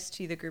explaining this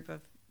to the group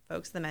of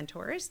folks, the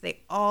mentors,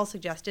 they all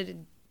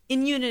suggested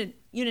in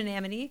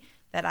unanimity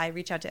that I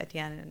reach out to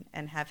Etienne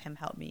and have him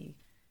help me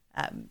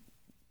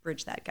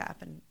bridge that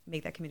gap and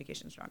make that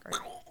communication stronger.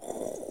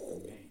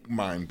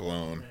 Mind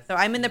blown. So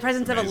I'm in the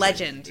presence of a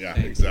legend. Yeah,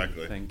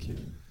 exactly. Thank you.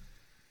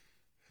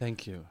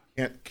 Thank you.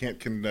 Can't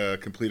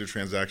complete a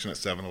transaction at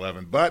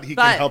 7-Eleven, but he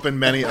can help in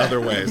many other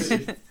ways.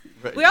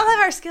 Right. We all have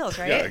our skills,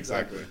 right? Yeah,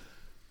 exactly.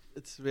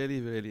 It's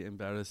really, really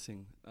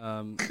embarrassing.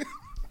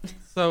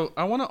 So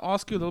I want to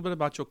ask you a little bit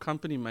about your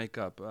company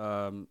makeup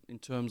in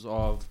terms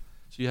of,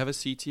 so you have a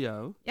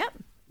CTO. Yep.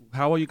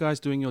 How are you guys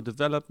doing your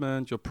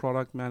development, your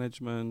product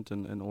management,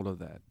 and all of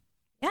that?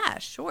 Yeah,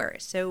 sure.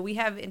 So we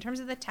have, in terms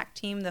of the tech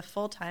team, the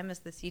full-time is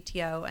the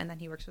CTO, and then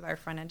he works with our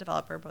front-end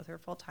developer. Both are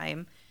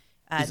full-time.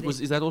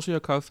 Is that also your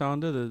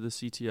co-founder, the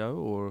CTO,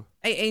 or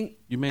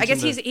you mentioned? I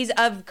guess he's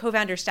of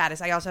co-founder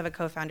status. I also have a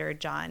co-founder,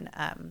 John,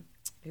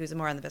 who's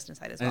more on the business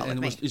side as well.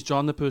 And is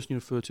John the person you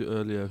referred to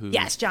earlier?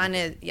 Yes, John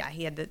is. Yeah,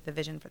 he had the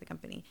vision for the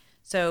company.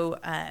 So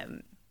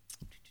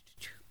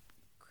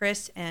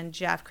Chris and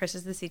Jeff. Chris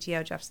is the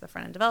CTO. Jeff's the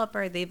front-end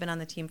developer. They've been on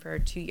the team for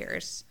 2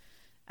 years,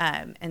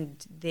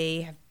 and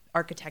they have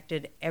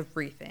architected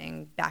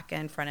everything,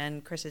 back-end,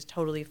 front-end. Chris is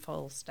totally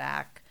full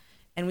stack.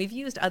 And we've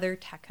used other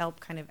tech help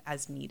kind of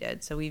as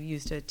needed. So we've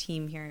used a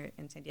team here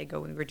in San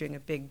Diego when we were doing a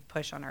big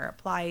push on our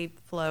apply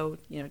flow,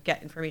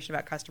 get information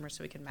about customers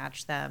so we can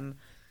match them.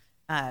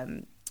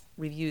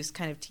 We've used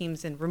kind of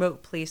teams in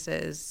remote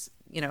places,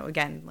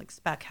 again, like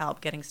spec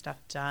help, getting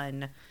stuff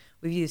done.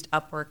 We've used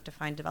Upwork to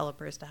find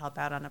developers to help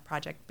out on a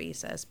project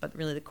basis, but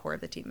really the core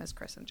of the team is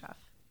Chris and Jeff.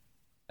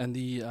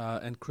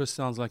 And Chris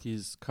sounds like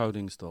he's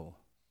coding still.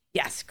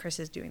 Yes, Chris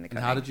is doing the coding.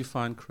 And how did you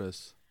find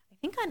Chris? I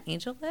think on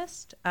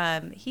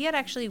AngelList. He had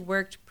actually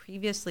worked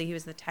previously. He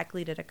was the tech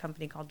lead at a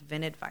company called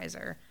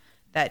VinAdvisor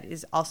that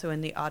is also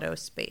in the auto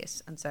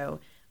space. And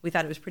so we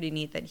thought it was pretty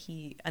neat that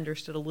he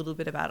understood a little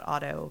bit about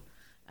auto.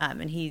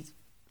 And he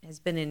has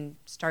been in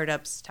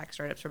tech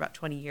startups for about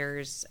 20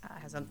 years,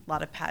 has a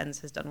lot of patents,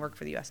 has done work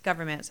for the U.S.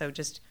 government. So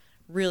just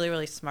really,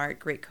 really smart,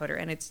 great coder.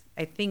 And it's,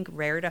 I think,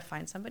 rare to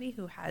find somebody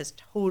who has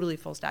totally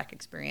full stack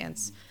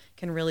experience,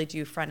 can really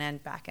do front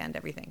end, back end,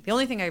 everything. The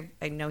only thing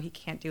I know he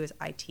can't do is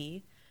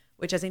IT,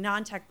 which as a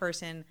non-tech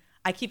person,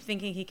 I keep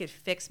thinking he could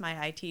fix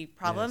my IT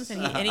problems, yes.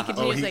 and he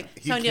continues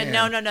Sonia,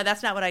 no,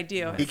 that's not what I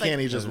do. He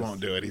can't. He just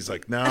won't do it. He's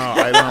like, no,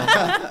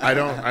 I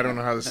don't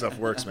know how this stuff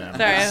works, man.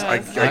 Sorry,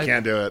 I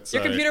can't do it.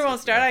 Sorry. Your computer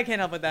won't start. I can't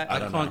help with that.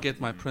 I can't get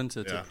my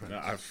printer to print.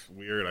 No,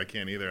 weird. I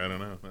can't either. I don't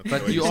know.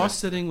 That's but you are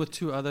sitting with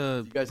two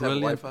other. You guys have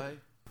Wi-Fi?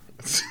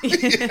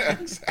 Yeah,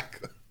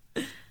 exactly.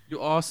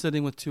 You are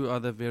sitting with two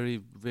other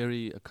very,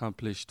 very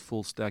accomplished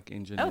full stack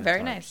engineers. Oh,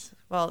 very nice.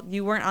 Well,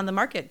 you weren't on the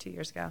market 2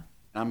 years ago.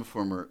 I'm a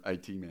former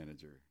IT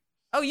manager.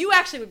 Oh, you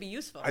actually would be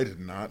useful. I did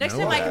not Next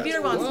know time that. my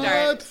computer won't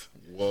start.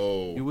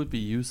 Whoa. You would be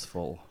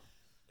useful.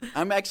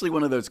 I'm actually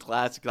one of those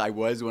classic. I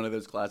was one of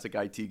those classic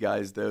IT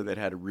guys, though, that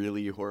had a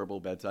really horrible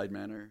bedside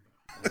manner.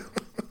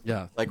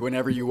 Yeah. Like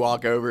whenever you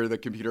walk over, the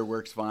computer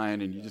works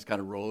fine, and you just kind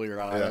of roll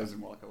your eyes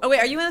and walk away. Oh, wait,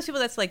 are you one of those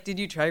people that's like, did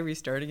you try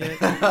restarting it?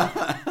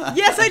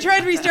 Yes, I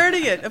tried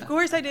restarting it. Of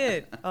course I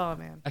did. Oh,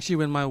 man. Actually,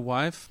 when my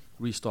wife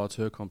restarts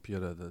her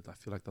computer, I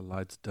feel like the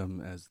lights dim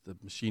as the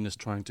machine is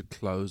trying to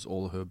close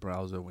all her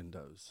browser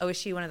windows. Oh, is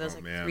she one of those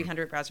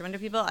 300 browser window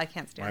people? I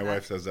can't stand that. My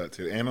wife says that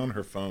too. And on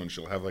her phone,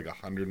 she'll have like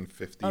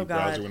 150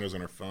 browser windows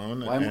on her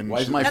phone. Why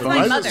is my phone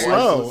my mother.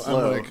 slow?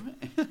 I'm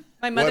like,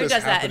 my mother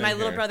does that, and my happening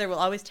little here? brother will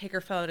always take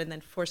her phone and then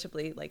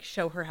forcibly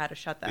show her how to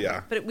shut them.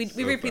 Yeah, But we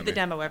so repeat the funny.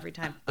 demo every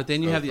time. But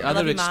then you So have the funny. other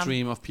I love you, Mom.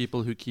 extreme of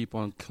people who keep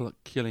on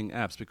killing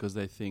apps because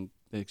they think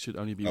there should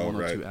only be one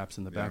or two apps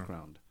in the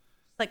background.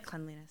 It's like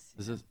cleanliness.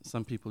 There's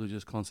some people who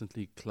just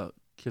constantly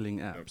killing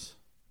apps.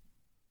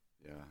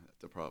 Yeah,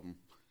 that's a problem.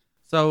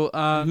 So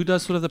who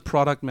does sort of the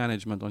product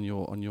management on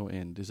your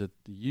end? Is it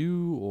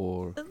you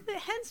or?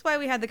 Hence why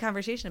we had the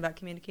conversation about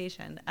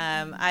communication.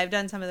 I've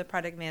done some of the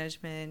product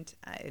management,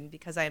 and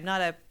because I am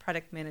not a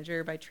product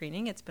manager by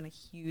training, it's been a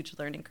huge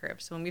learning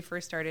curve. So when we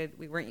first started,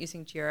 we weren't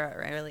using Jira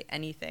or really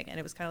anything, and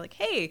it was kind of like,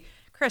 hey,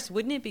 Chris,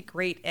 wouldn't it be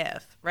great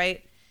if,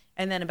 right?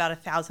 And then about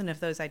 1,000 of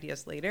those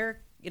ideas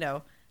later,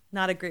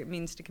 not a great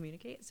means to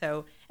communicate.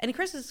 So, and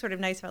Chris is sort of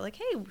nice about like,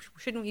 hey,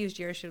 shouldn't we use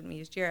Jira? Shouldn't we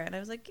use Jira? And I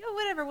was like,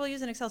 whatever, we'll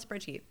use an Excel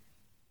spreadsheet.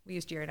 We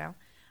use Jira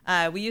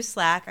now. We use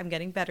Slack. I'm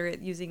getting better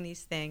at using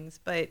these things.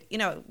 But,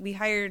 when we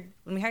hired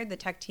the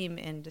tech team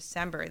in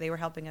December, they were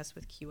helping us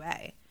with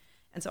QA.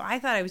 And so I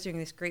thought I was doing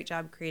this great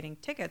job creating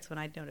tickets when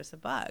I'd notice a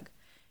bug.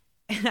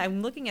 And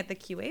I'm looking at the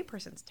QA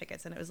person's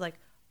tickets, and it was like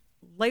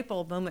light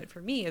bulb moment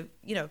for me of,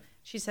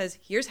 she says,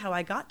 here's how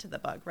I got to the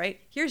bug, right?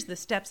 Here's the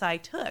steps I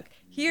took.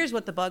 Here's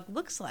what the bug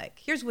looks like.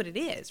 Here's what it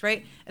is,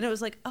 right? And it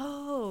was like,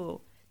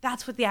 oh,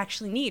 that's what they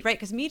actually need, right?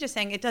 Because me just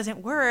saying it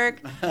doesn't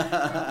work,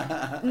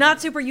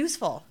 not super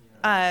useful.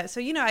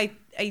 So,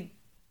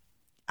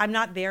 I'm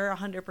not there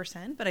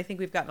 100%, but I think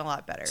we've gotten a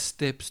lot better.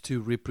 Steps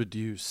to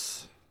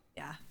reproduce.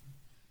 Yeah.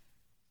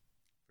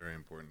 Very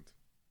important.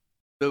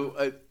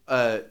 So,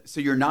 so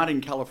you're not in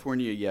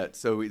California yet.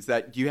 So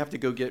do you have to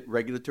go get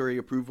regulatory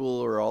approval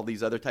or all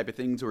these other type of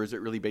things, or is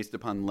it really based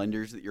upon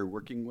lenders that you're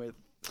working with?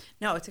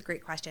 No, it's a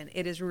great question.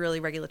 It is really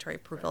regulatory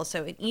approval.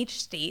 So in each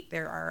state,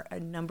 there are a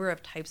number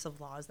of types of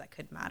laws that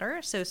could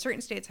matter. So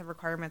certain states have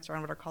requirements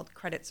around what are called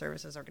credit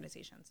services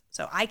organizations.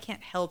 So I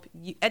can't help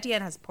you.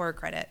 Etienne has poor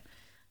credit.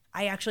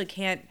 I actually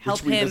can't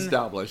help him.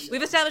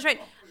 We've established,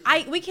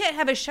 right? We can't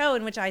have a show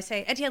in which I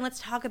say, Etienne, let's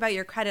talk about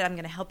your credit. I'm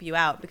going to help you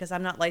out because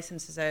I'm not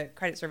licensed as a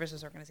credit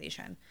services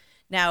organization.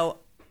 Now,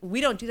 we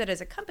don't do that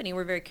as a company.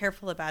 We're very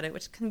careful about it,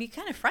 which can be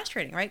kind of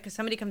frustrating, right? Because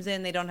somebody comes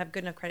in, they don't have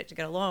good enough credit to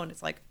get a loan.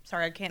 It's like,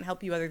 sorry, I can't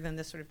help you other than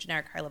this sort of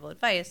generic high-level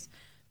advice.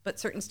 But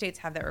certain states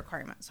have that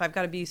requirement. So I've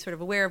got to be sort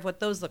of aware of what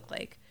those look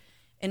like.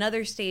 In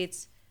other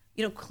states,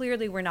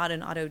 clearly we're not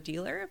an auto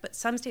dealer, but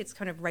some states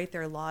kind of write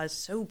their laws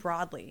so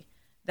broadly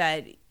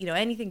that,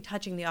 anything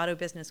touching the auto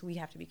business, we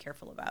have to be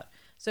careful about.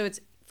 So it's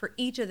for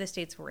each of the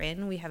states we're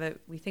in, we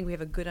think we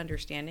have a good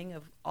understanding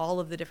of all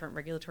of the different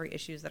regulatory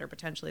issues that are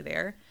potentially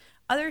there.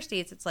 Other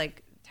states, it's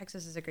like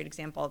Texas is a great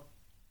example.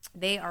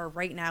 They are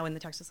right now in the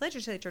Texas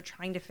legislature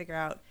trying to figure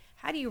out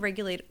how do you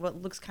regulate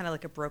what looks kind of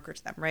like a broker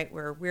to them, right?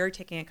 Where we're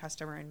taking a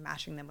customer and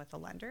mashing them with a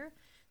lender.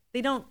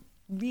 They don't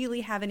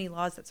really have any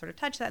laws that sort of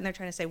touch that, and they're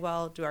trying to say,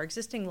 well, do our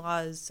existing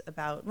laws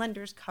about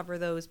lenders cover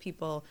those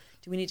people?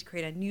 Do we need to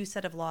create a new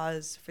set of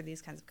laws for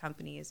these kinds of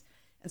companies?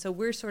 And so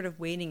we're sort of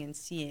waiting and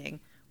seeing.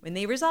 When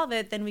they resolve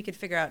it, then we could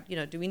figure out,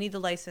 do we need the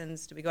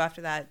license? Do we go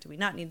after that? Do we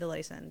not need the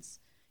license?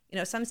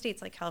 Some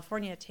states like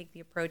California take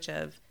the approach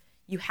of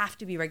you have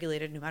to be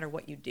regulated no matter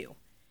what you do.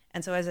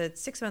 And so as a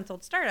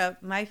 6-month-old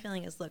startup, my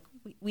feeling is, look,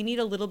 we need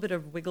a little bit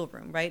of wiggle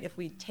room, right? If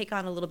we take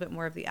on a little bit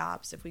more of the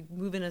ops, if we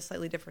move in a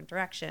slightly different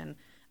direction,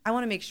 I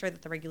want to make sure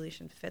that the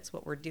regulation fits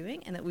what we're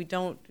doing and that we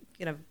don't,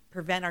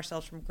 prevent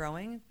ourselves from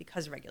growing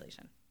because of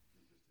regulation.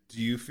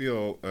 Do you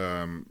feel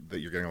that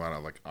you're getting a lot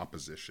of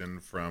opposition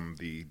from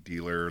the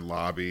dealer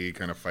lobby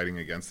kind of fighting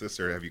against this,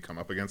 or have you come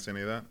up against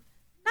any of that?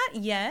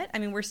 Not yet. I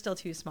mean, we're still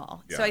too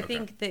small. Yeah, so I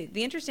think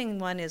the interesting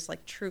one is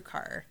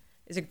TrueCar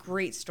is a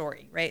great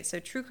story, right? So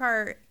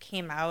TrueCar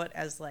came out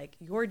as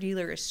your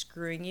dealer is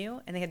screwing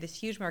you, and they had this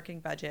huge marketing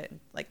budget,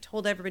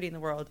 told everybody in the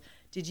world,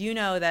 did you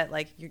know that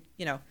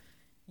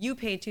you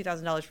paid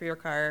 $2,000 for your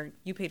car,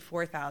 you paid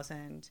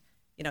 $4,000,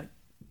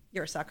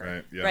 you're a sucker,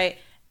 right? Yeah. Right?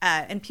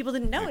 And people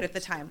didn't know it at the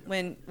time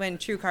when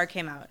TrueCar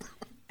came out.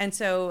 And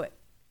so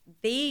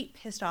they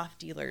pissed off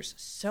dealers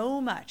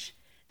so much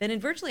that in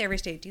virtually every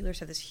state, dealers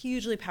have this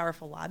hugely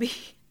powerful lobby.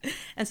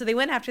 And so they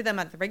went after them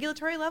at the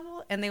regulatory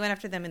level, and they went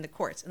after them in the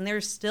courts. And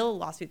there's still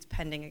lawsuits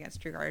pending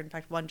against TrueCar. In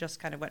fact, one just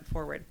kind of went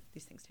forward.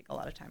 These things take a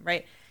lot of time,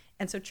 right?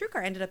 And so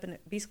TrueCar ended up in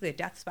basically a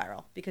death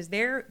spiral because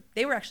they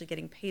were actually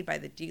getting paid by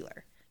the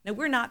dealer. Now,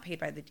 we're not paid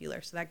by the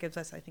dealer, so that gives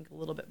us, I think, a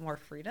little bit more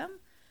freedom.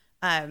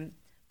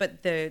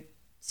 But the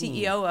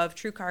CEO of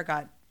TrueCar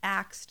got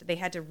axed. They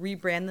had to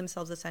rebrand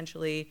themselves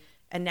essentially,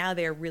 and now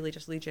they are really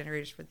just lead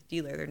generators for the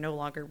dealer. They're no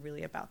longer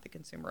really about the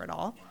consumer at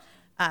all.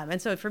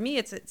 And so for me,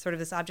 it's sort of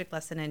this object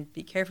lesson and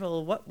be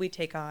careful what we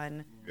take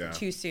on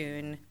too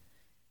soon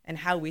and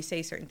how we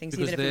say certain things,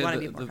 because even if we want to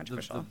be more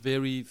controversial. The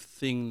very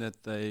thing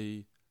that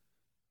they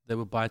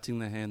were biting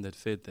the hand that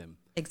fed them.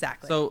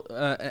 Exactly. So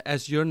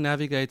as you're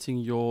navigating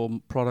your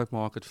product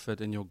market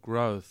fit and your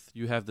growth,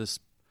 you have this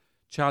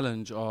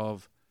challenge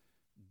of,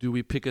 do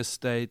we pick a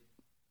state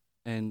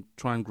and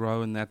try and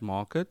grow in that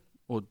market,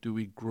 or do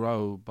we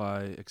grow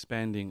by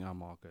expanding our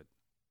market?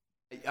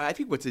 I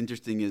think what's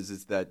interesting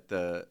is that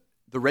the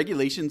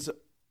regulations,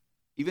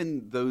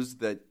 even those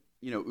that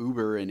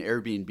Uber and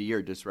Airbnb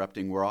are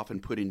disrupting, were often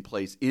put in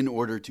place in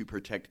order to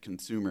protect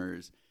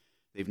consumers.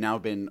 They've now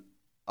been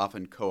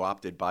often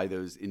co-opted by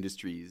those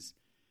industries.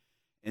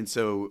 And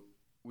so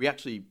we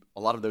actually, a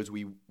lot of those,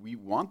 we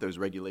want those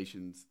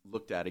regulations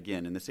looked at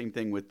again. And the same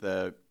thing with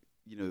the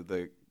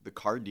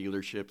car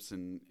dealerships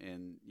and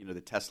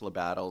the Tesla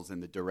battles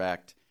and the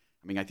direct.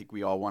 I mean, I think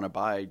we all want to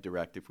buy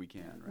direct if we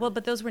can. Right? Well,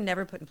 but those were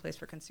never put in place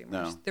for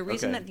consumers. No. The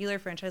reason that dealer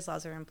franchise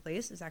laws are in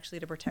place is actually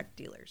to protect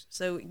dealers.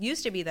 So it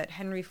used to be that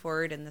Henry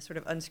Ford and the sort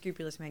of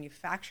unscrupulous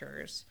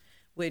manufacturers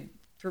would,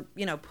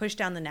 push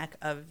down the neck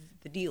of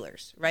the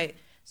dealers, right?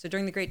 So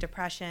during the Great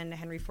Depression,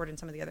 Henry Ford and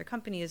some of the other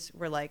companies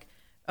were like,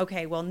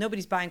 okay, well,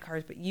 nobody's buying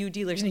cars, but you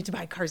dealers need to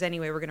buy cars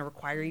anyway. We're going to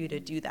require you to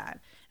do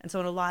that. And so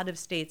in a lot of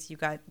states, you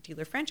got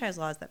dealer franchise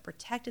laws that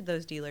protected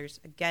those dealers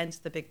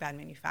against the big bad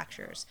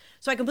manufacturers.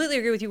 So I completely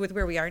agree with you with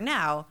where we are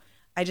now.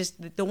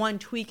 The one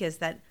tweak is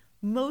that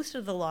most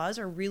of the laws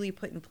are really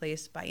put in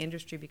place by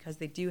industry because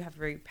they do have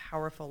very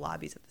powerful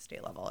lobbies at the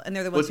state level, and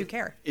they're the ones who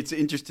care. It's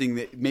interesting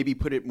that, maybe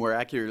put it more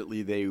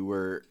accurately, they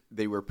were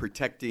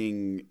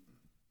protecting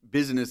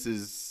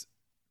businesses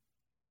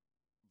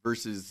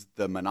versus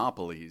the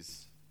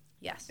monopolies.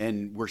 Yes.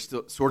 And we're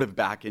still sort of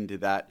back into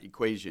that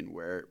equation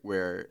where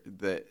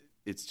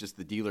it's just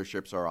the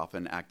dealerships are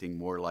often acting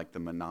more like the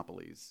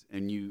monopolies,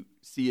 and you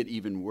see it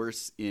even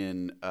worse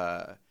in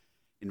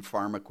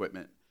farm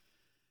equipment.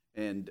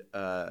 And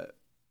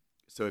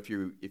so if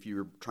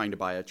you're trying to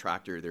buy a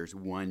tractor, there's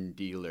one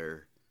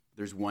dealer,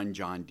 there's one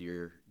John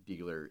Deere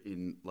dealer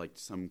in like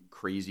some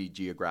crazy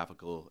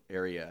geographical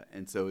area,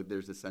 and so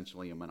there's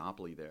essentially a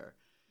monopoly there,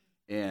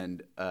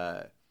 and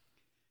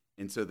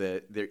so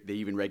they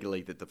even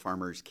regulate that the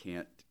farmers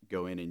can't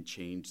go in and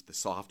change the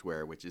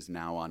software, which is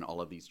now on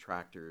all of these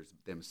tractors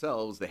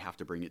themselves. They have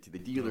to bring it to the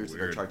dealers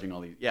that are charging all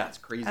these. Yeah, it's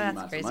crazy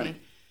amounts of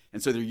money.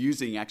 And so they're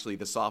using actually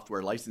the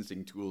software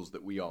licensing tools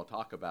that we all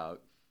talk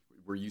about.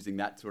 We're using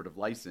that sort of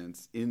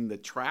license in the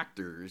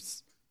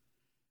tractors.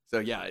 So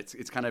yeah,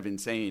 it's kind of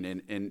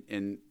insane.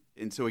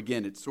 And so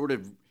again, it's sort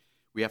of,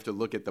 we have to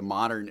look at the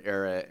modern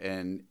era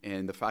and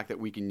the fact that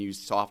we can use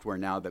software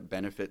now that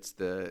benefits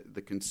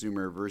the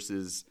consumer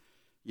versus,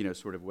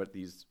 sort of what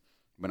these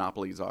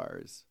monopolies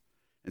are.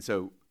 And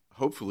so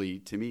hopefully,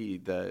 to me,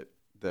 the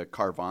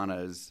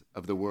Carvanas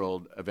of the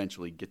world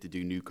eventually get to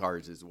do new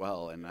cars as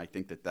well. And I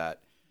think that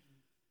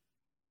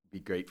be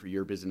great for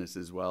your business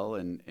as well,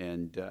 and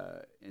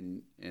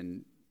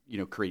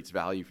creates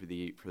value for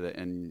the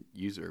end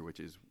user, which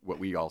is what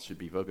we all should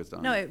be focused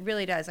on. No, it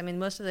really does. I mean,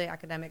 most of the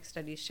academic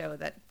studies show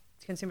that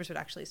consumers would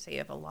actually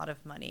save a lot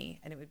of money,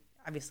 and it would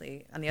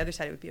obviously, on the other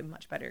side, it would be a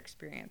much better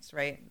experience,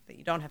 right? That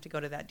you don't have to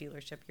go to that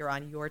dealership. You're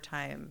on your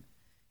time.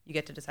 You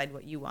get to decide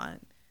what you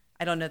want.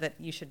 I don't know that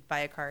you should buy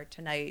a car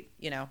tonight,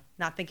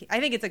 not thinking. I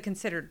think it's a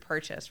considered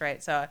purchase,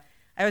 right? So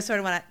I always sort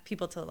of want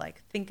people to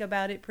think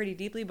about it pretty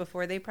deeply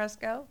before they press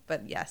go.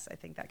 But yes, I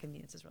think that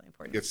convenience is really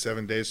important. You get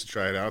 7 days to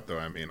try it out, though.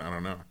 I mean, I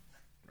don't know,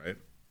 right?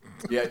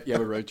 Yeah, you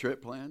have a road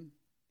trip plan?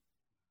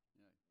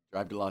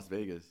 Drive to Las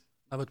Vegas.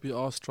 But we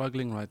are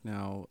struggling right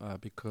now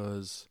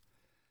because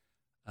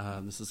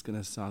this is going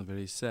to sound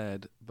very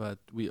sad, but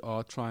we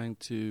are trying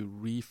to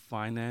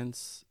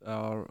refinance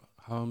our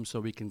home so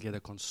we can get a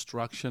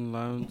construction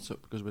loan. So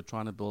because we're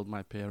trying to build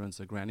my parents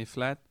a granny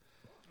flat.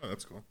 Oh,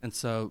 that's cool. And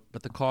so,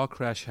 but the car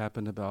crash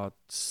happened about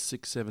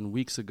 6-7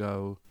 weeks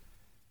ago,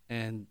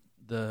 and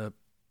the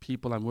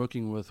people I'm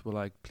working with were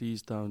like,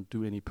 please don't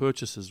do any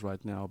purchases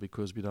right now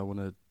because we don't want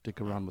to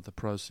dick around with the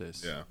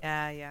process.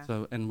 Yeah.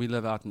 So, and we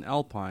live out in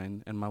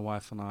Alpine, and my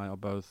wife and I are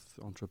both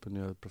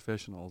entrepreneur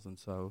professionals, and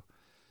so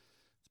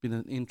it's been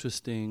an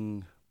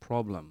interesting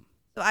problem.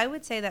 So I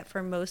would say that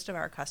for most of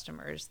our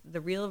customers,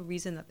 the real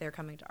reason that they're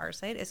coming to our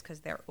site is because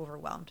they're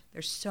overwhelmed.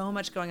 There's so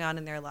much going on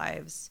in their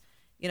lives.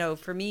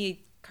 For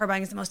me, car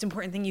buying is the most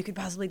important thing you could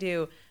possibly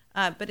do,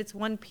 but it's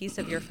one piece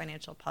of your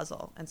financial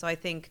puzzle. And so I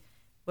think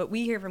what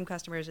we hear from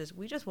customers is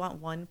we just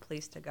want one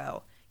place to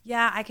go.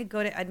 Yeah, I could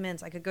go to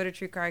Edmunds, I could go to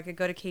TrueCar, I could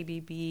go to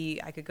KBB,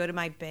 I could go to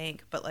my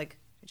bank, but I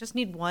just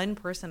need one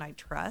person I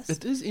trust.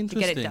 It is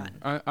interesting. To get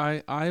it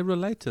done. I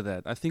relate to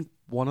that. I think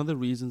one of the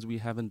reasons we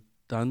haven't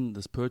done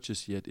this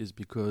purchase yet is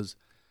because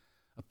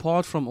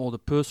apart from all the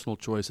personal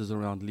choices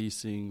around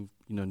leasing,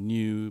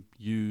 new,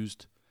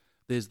 used,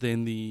 there's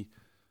then the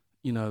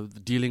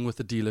dealing with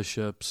the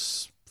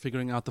dealerships,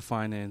 figuring out the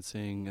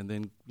financing, and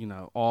then,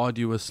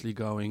 arduously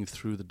going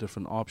through the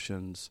different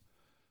options.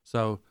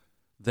 So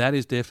that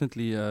is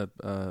definitely a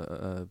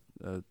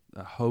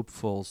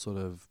hopeful sort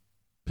of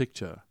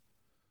picture.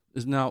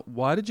 Now,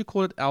 why did you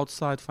call it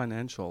outside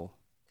financial?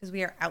 Because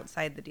we are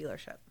outside the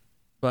dealership.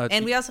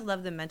 And we also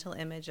love the mental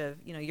image of,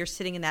 you're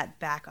sitting in that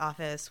back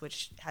office,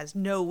 which has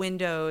no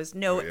windows,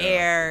 no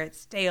air,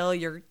 it's stale,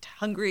 you're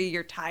hungry,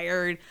 you're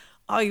tired.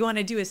 All you want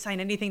to do is sign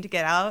anything to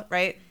get out,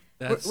 right?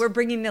 We're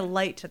bringing the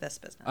light to this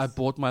business. I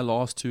bought my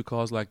last 2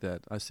 cars like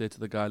that. I said to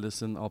the guy,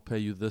 listen, I'll pay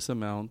you this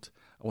amount.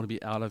 I want to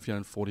be out of here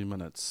in 40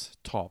 minutes,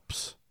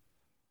 tops.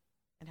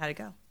 And how'd it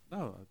go?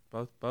 No,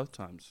 both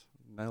times.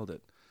 Nailed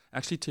it.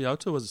 Actually,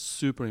 Toyota was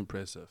super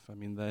impressive. I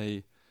mean,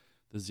 the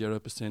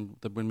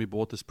 0%, when we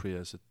bought this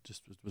Prius, it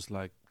was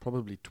like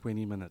probably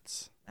 20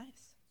 minutes.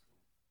 Nice.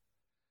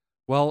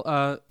 Well,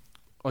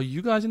 are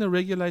you guys in a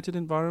regulated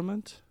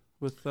environment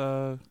with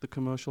the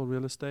commercial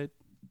real estate?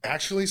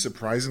 Actually,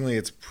 surprisingly,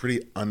 it's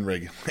pretty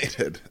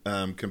unregulated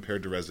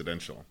compared to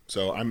residential.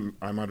 So I'm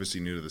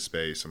obviously new to the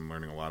space. I'm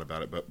learning a lot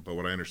about it, but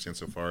what I understand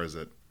so far is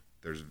that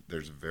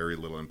there's very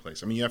little in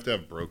place. I mean, you have to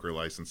have broker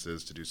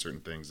licenses to do certain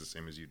things, the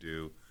same as you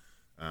do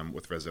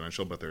with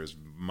residential, but there's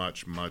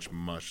much, much,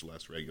 much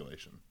less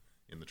regulation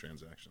in the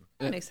transaction.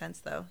 That makes sense,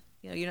 though.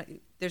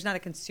 There's not a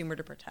consumer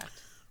to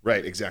protect.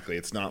 Right, exactly.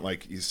 It's not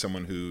like he's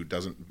someone who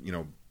doesn't,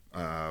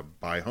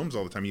 buy homes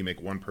all the time. You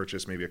make one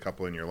purchase, maybe a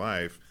couple in your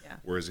life. Yeah.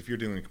 Whereas if you're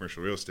dealing in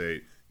commercial real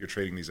estate, you're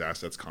trading these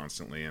assets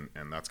constantly, and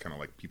that's kind of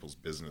like people's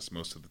business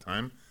most of the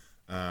time,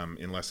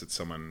 unless it's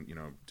someone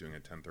doing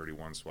a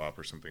 1031 swap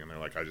or something, and they're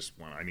like,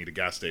 I need a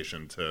gas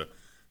station to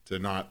to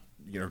not,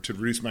 to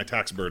reduce my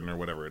tax burden or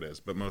whatever it is.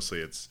 But mostly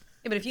it's.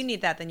 Yeah, but if you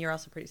need that, then you're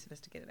also pretty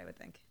sophisticated, I would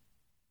think.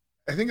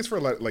 I think it's for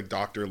like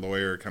doctor,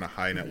 lawyer, kind of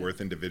high net worth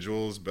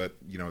individuals, but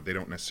they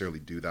don't necessarily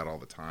do that all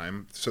the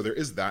time. So there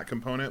is that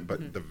component,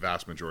 but the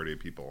vast majority of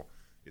people,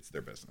 it's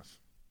their business.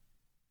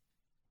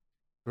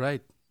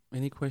 Right.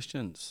 Any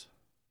questions?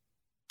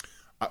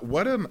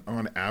 What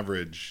on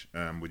average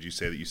would you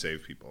say that you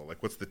save people?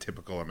 Like, what's the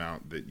typical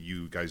amount that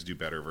you guys do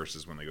better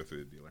versus when they go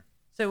through the dealer?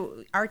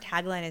 So our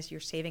tagline is, you're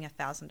saving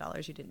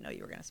 $1,000 you didn't know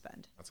you were going to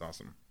spend. That's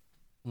awesome.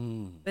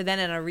 But then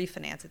in a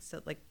refinance, it's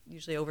like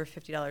usually over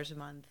 $50 a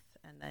month,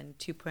 and then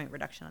 2-point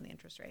reduction on the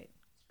interest rate.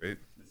 Great.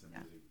 Yeah.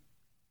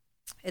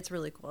 It's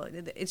really cool.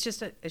 It's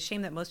just a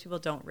shame that most people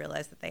don't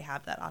realize that they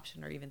have that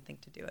option or even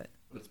think to do it.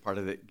 But it's part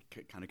of it.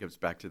 Kind of goes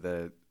back to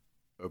the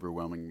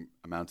overwhelming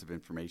amounts of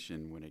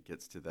information. When it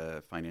gets to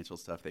the financial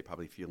stuff, they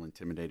probably feel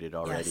intimidated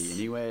already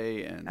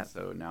anyway, and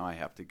so now I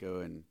have to go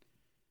and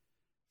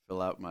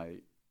fill out my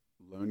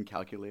loan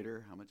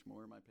calculator. How much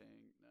more am I paying?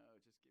 No,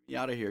 just get me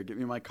out of here. Get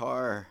me my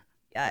car.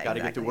 Yeah, I got to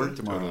get to work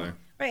tomorrow. Totally.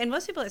 Right, and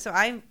most people. So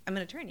I'm an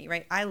attorney,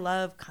 right? I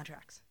love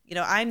contracts.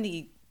 I'm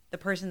the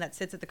person that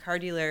sits at the car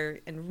dealer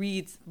and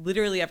reads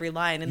literally every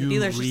line, and the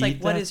dealer's just like,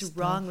 "What is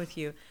wrong with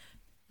you?"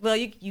 Well,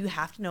 you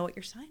have to know what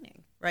you're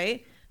signing,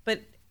 right?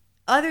 But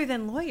other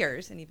than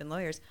lawyers, and even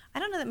lawyers, I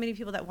don't know that many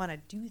people that want to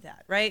do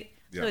that, right?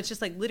 Yeah. So it's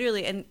just like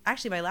literally, and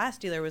actually my last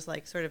dealer was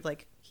like sort of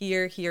like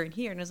here, here, and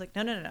here, and I was like,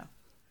 no.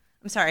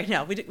 I'm sorry,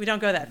 no, we don't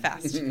go that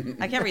fast.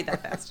 I can't read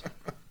that fast.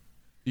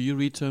 Do you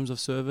read terms of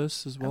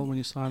service as well when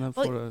you sign up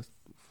for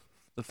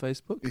the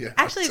Facebook? Yeah,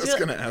 actually, I was just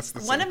going to ask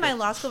the one of my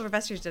law school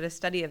professors did a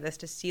study of this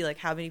to see like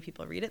how many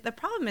people read it. The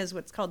problem is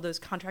what's called those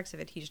contracts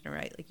of adhesion,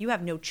 right? Like you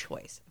have no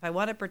choice. If I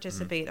want to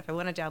participate, if I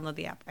want to download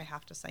the app, I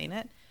have to sign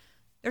it.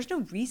 There's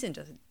no reason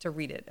to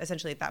read it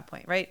essentially at that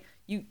point, right?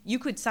 You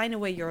could sign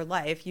away your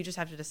life. You just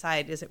have to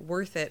decide, is it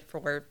worth it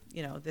for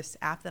this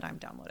app that I'm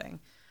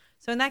downloading?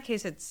 So in that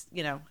case, it's,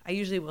 I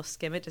usually will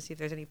skim it to see if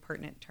there's any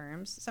pertinent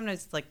terms.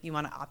 Sometimes it's like you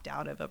want to opt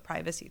out of a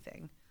privacy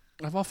thing.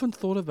 I've often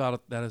thought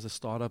about that as a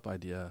startup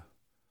idea,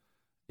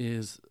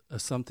 is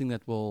something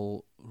that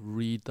will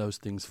read those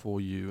things for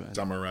you. And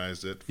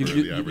summarize it for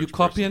you the average You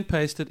copy person. and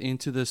paste it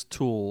into this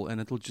tool, and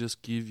it'll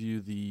just give you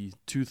the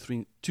two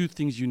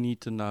things you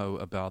need to know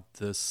about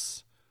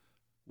this,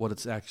 what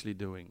it's actually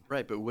doing.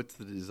 Right, but what's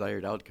the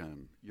desired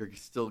outcome? You're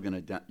still gonna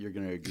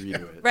agree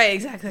to it. Right,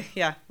 exactly.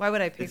 Yeah. Why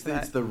would I pay for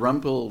that? It's the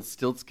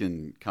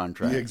Rumpelstiltskin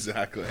contract. Yeah,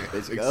 exactly.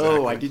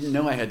 Oh, I didn't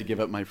know I had to give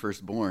up my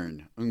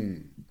firstborn.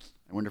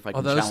 I wonder if I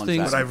can those challenge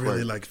things, that. But I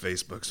really like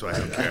Facebook, so I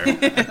don't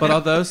care. But are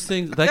those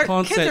things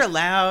Kids are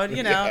loud,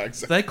 Yeah,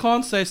 exactly. They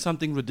can't say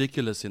something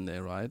ridiculous in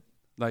there, right?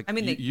 Like, I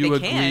mean, you they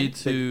agree can.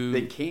 to.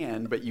 They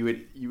can, but you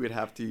would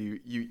have to.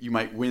 You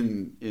might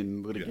win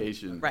in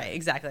litigation. Right,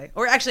 exactly.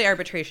 Or actually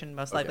arbitration,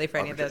 most likely, for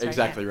any of those.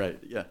 Exactly right.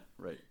 Yeah,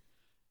 right.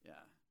 Yeah.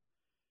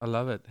 I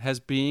love it. Has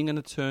being an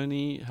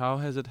attorney, how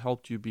has it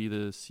helped you be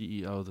the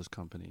CEO of this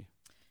company?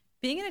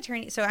 Being an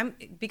attorney,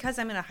 because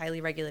I'm in a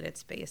highly regulated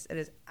space, it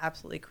is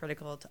absolutely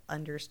critical to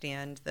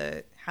understand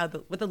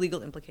what the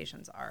legal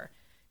implications are.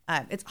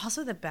 It's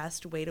also the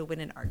best way to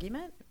win an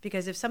argument,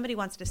 because if somebody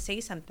wants to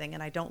say something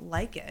and I don't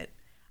like it,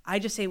 I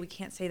just say we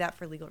can't say that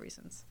for legal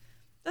reasons.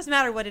 Doesn't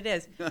matter what it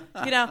is.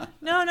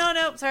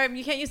 No, sorry,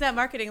 you can't use that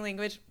marketing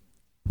language.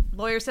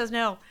 Lawyer says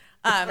no.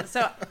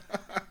 So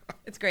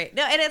it's great.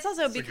 No, and it's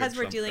also because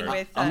we're dealing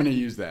with. I'm going to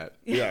use that.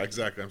 Yeah,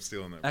 exactly. I'm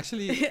stealing that.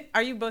 Actually,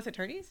 are you both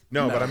attorneys?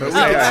 No, but I'm going to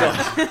say I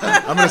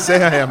am. I'm going to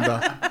say I am, though.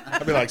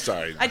 I'll be like,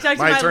 sorry. I talked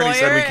to my my attorney lawyer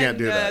said we can't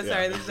do that.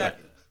 Sorry, Yeah, this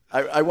exactly.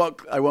 I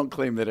won't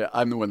claim that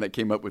I'm the one that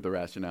came up with the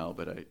rationale,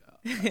 but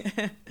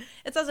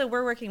It's also,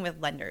 we're working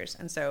with lenders.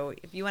 And so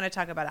if you want to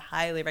talk about a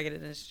highly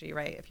regulated industry,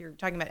 right, if you're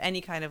talking about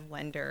any kind of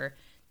lender,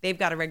 they've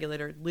got a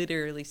regulator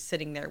literally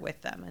sitting there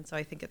with them. And so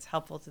I think it's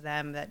helpful to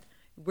them that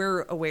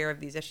we're aware of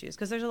these issues,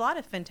 because there's a lot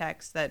of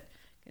fintechs that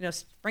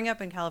spring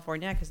up in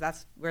California because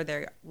that's where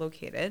they're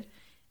located,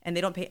 and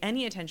they don't pay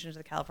any attention to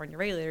the California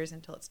regulators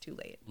until it's too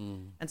late.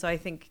 And so I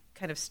think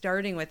kind of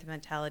starting with the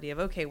mentality of,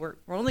 okay, we're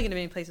only going to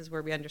be in places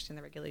where we understand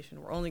the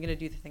regulation. We're only going to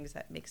do the things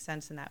that make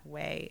sense in that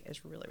way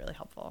is really, really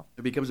helpful.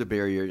 it becomes a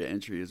barrier to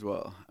entry as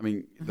well. I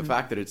mean, the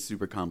fact that it's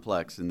super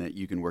complex and that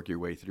you can work your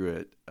way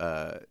through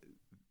it,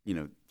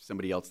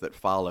 somebody else that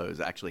follows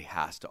actually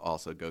has to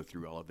also go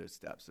through all of those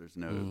steps. There's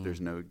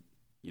no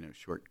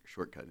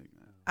shortcutting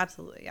that.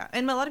 Absolutely, yeah.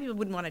 And a lot of people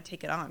wouldn't want to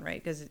take it on,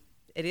 right? Because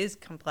it is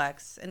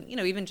complex. And,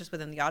 even just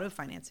within the auto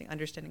financing,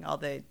 understanding all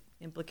the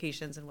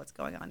implications and what's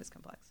going on is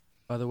complex.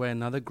 by the way,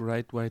 another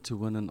great way to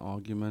win an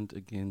argument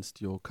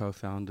against your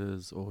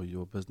co-founders or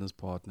your business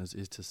partners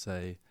is to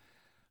say,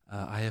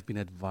 I have been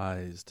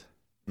advised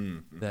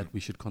that we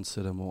should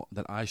consider more,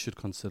 that I should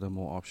consider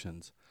more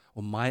options.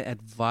 Or my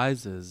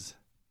advisors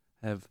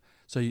have,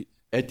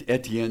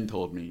 Etienne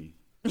told me.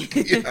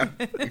 Yeah,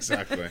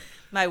 exactly.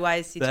 My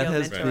wise CTO that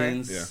has mentor. been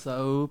Yeah.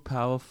 so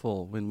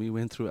powerful when we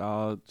went through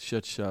our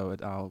shit show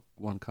at our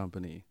one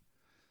company.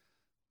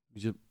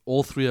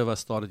 All three of us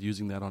started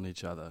using that on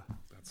each other.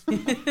 That's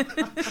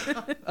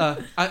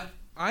I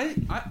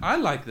I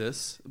like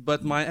this,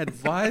 but my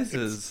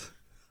advisors.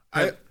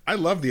 I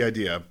love the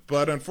idea,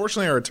 but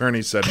unfortunately our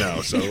attorney said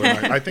no. So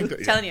I think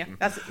that telling you,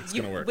 that's it's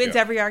going to work. Wins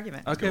every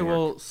argument. Okay,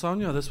 well,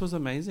 Sonia, this was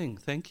amazing.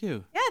 Thank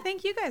you. Yeah,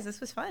 thank you guys.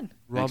 This was fun.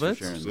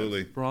 Robert,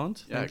 absolutely.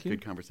 Brant, thank you.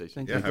 Good conversation.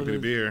 Thank Yeah, you happy to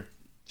be here.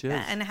 Cheers.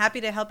 Yeah, and happy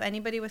to help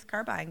anybody with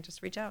car buying.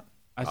 Just reach out.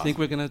 I think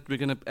we're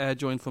gonna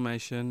add your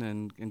information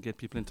and get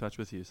people in touch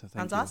with you. So thank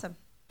Sounds you. awesome.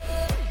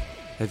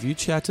 Have you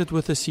chatted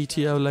with a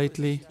CTO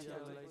lately?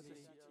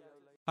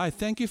 Hi,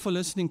 thank you for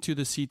listening to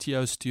the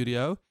CTO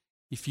Studio.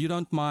 If you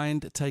don't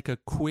mind, take a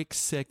quick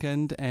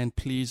second and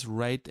please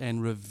rate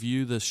and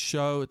review the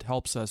show. It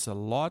helps us a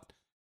lot.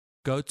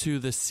 Go to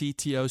the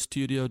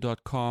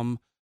ctostudio.com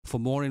for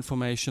more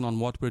information on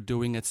what we're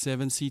doing at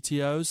 7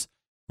 CTOs.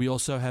 We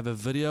also have a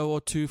video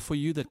or two for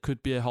you that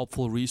could be a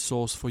helpful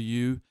resource for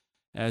you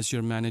as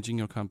you're managing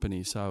your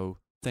company. So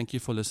thank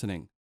you for listening.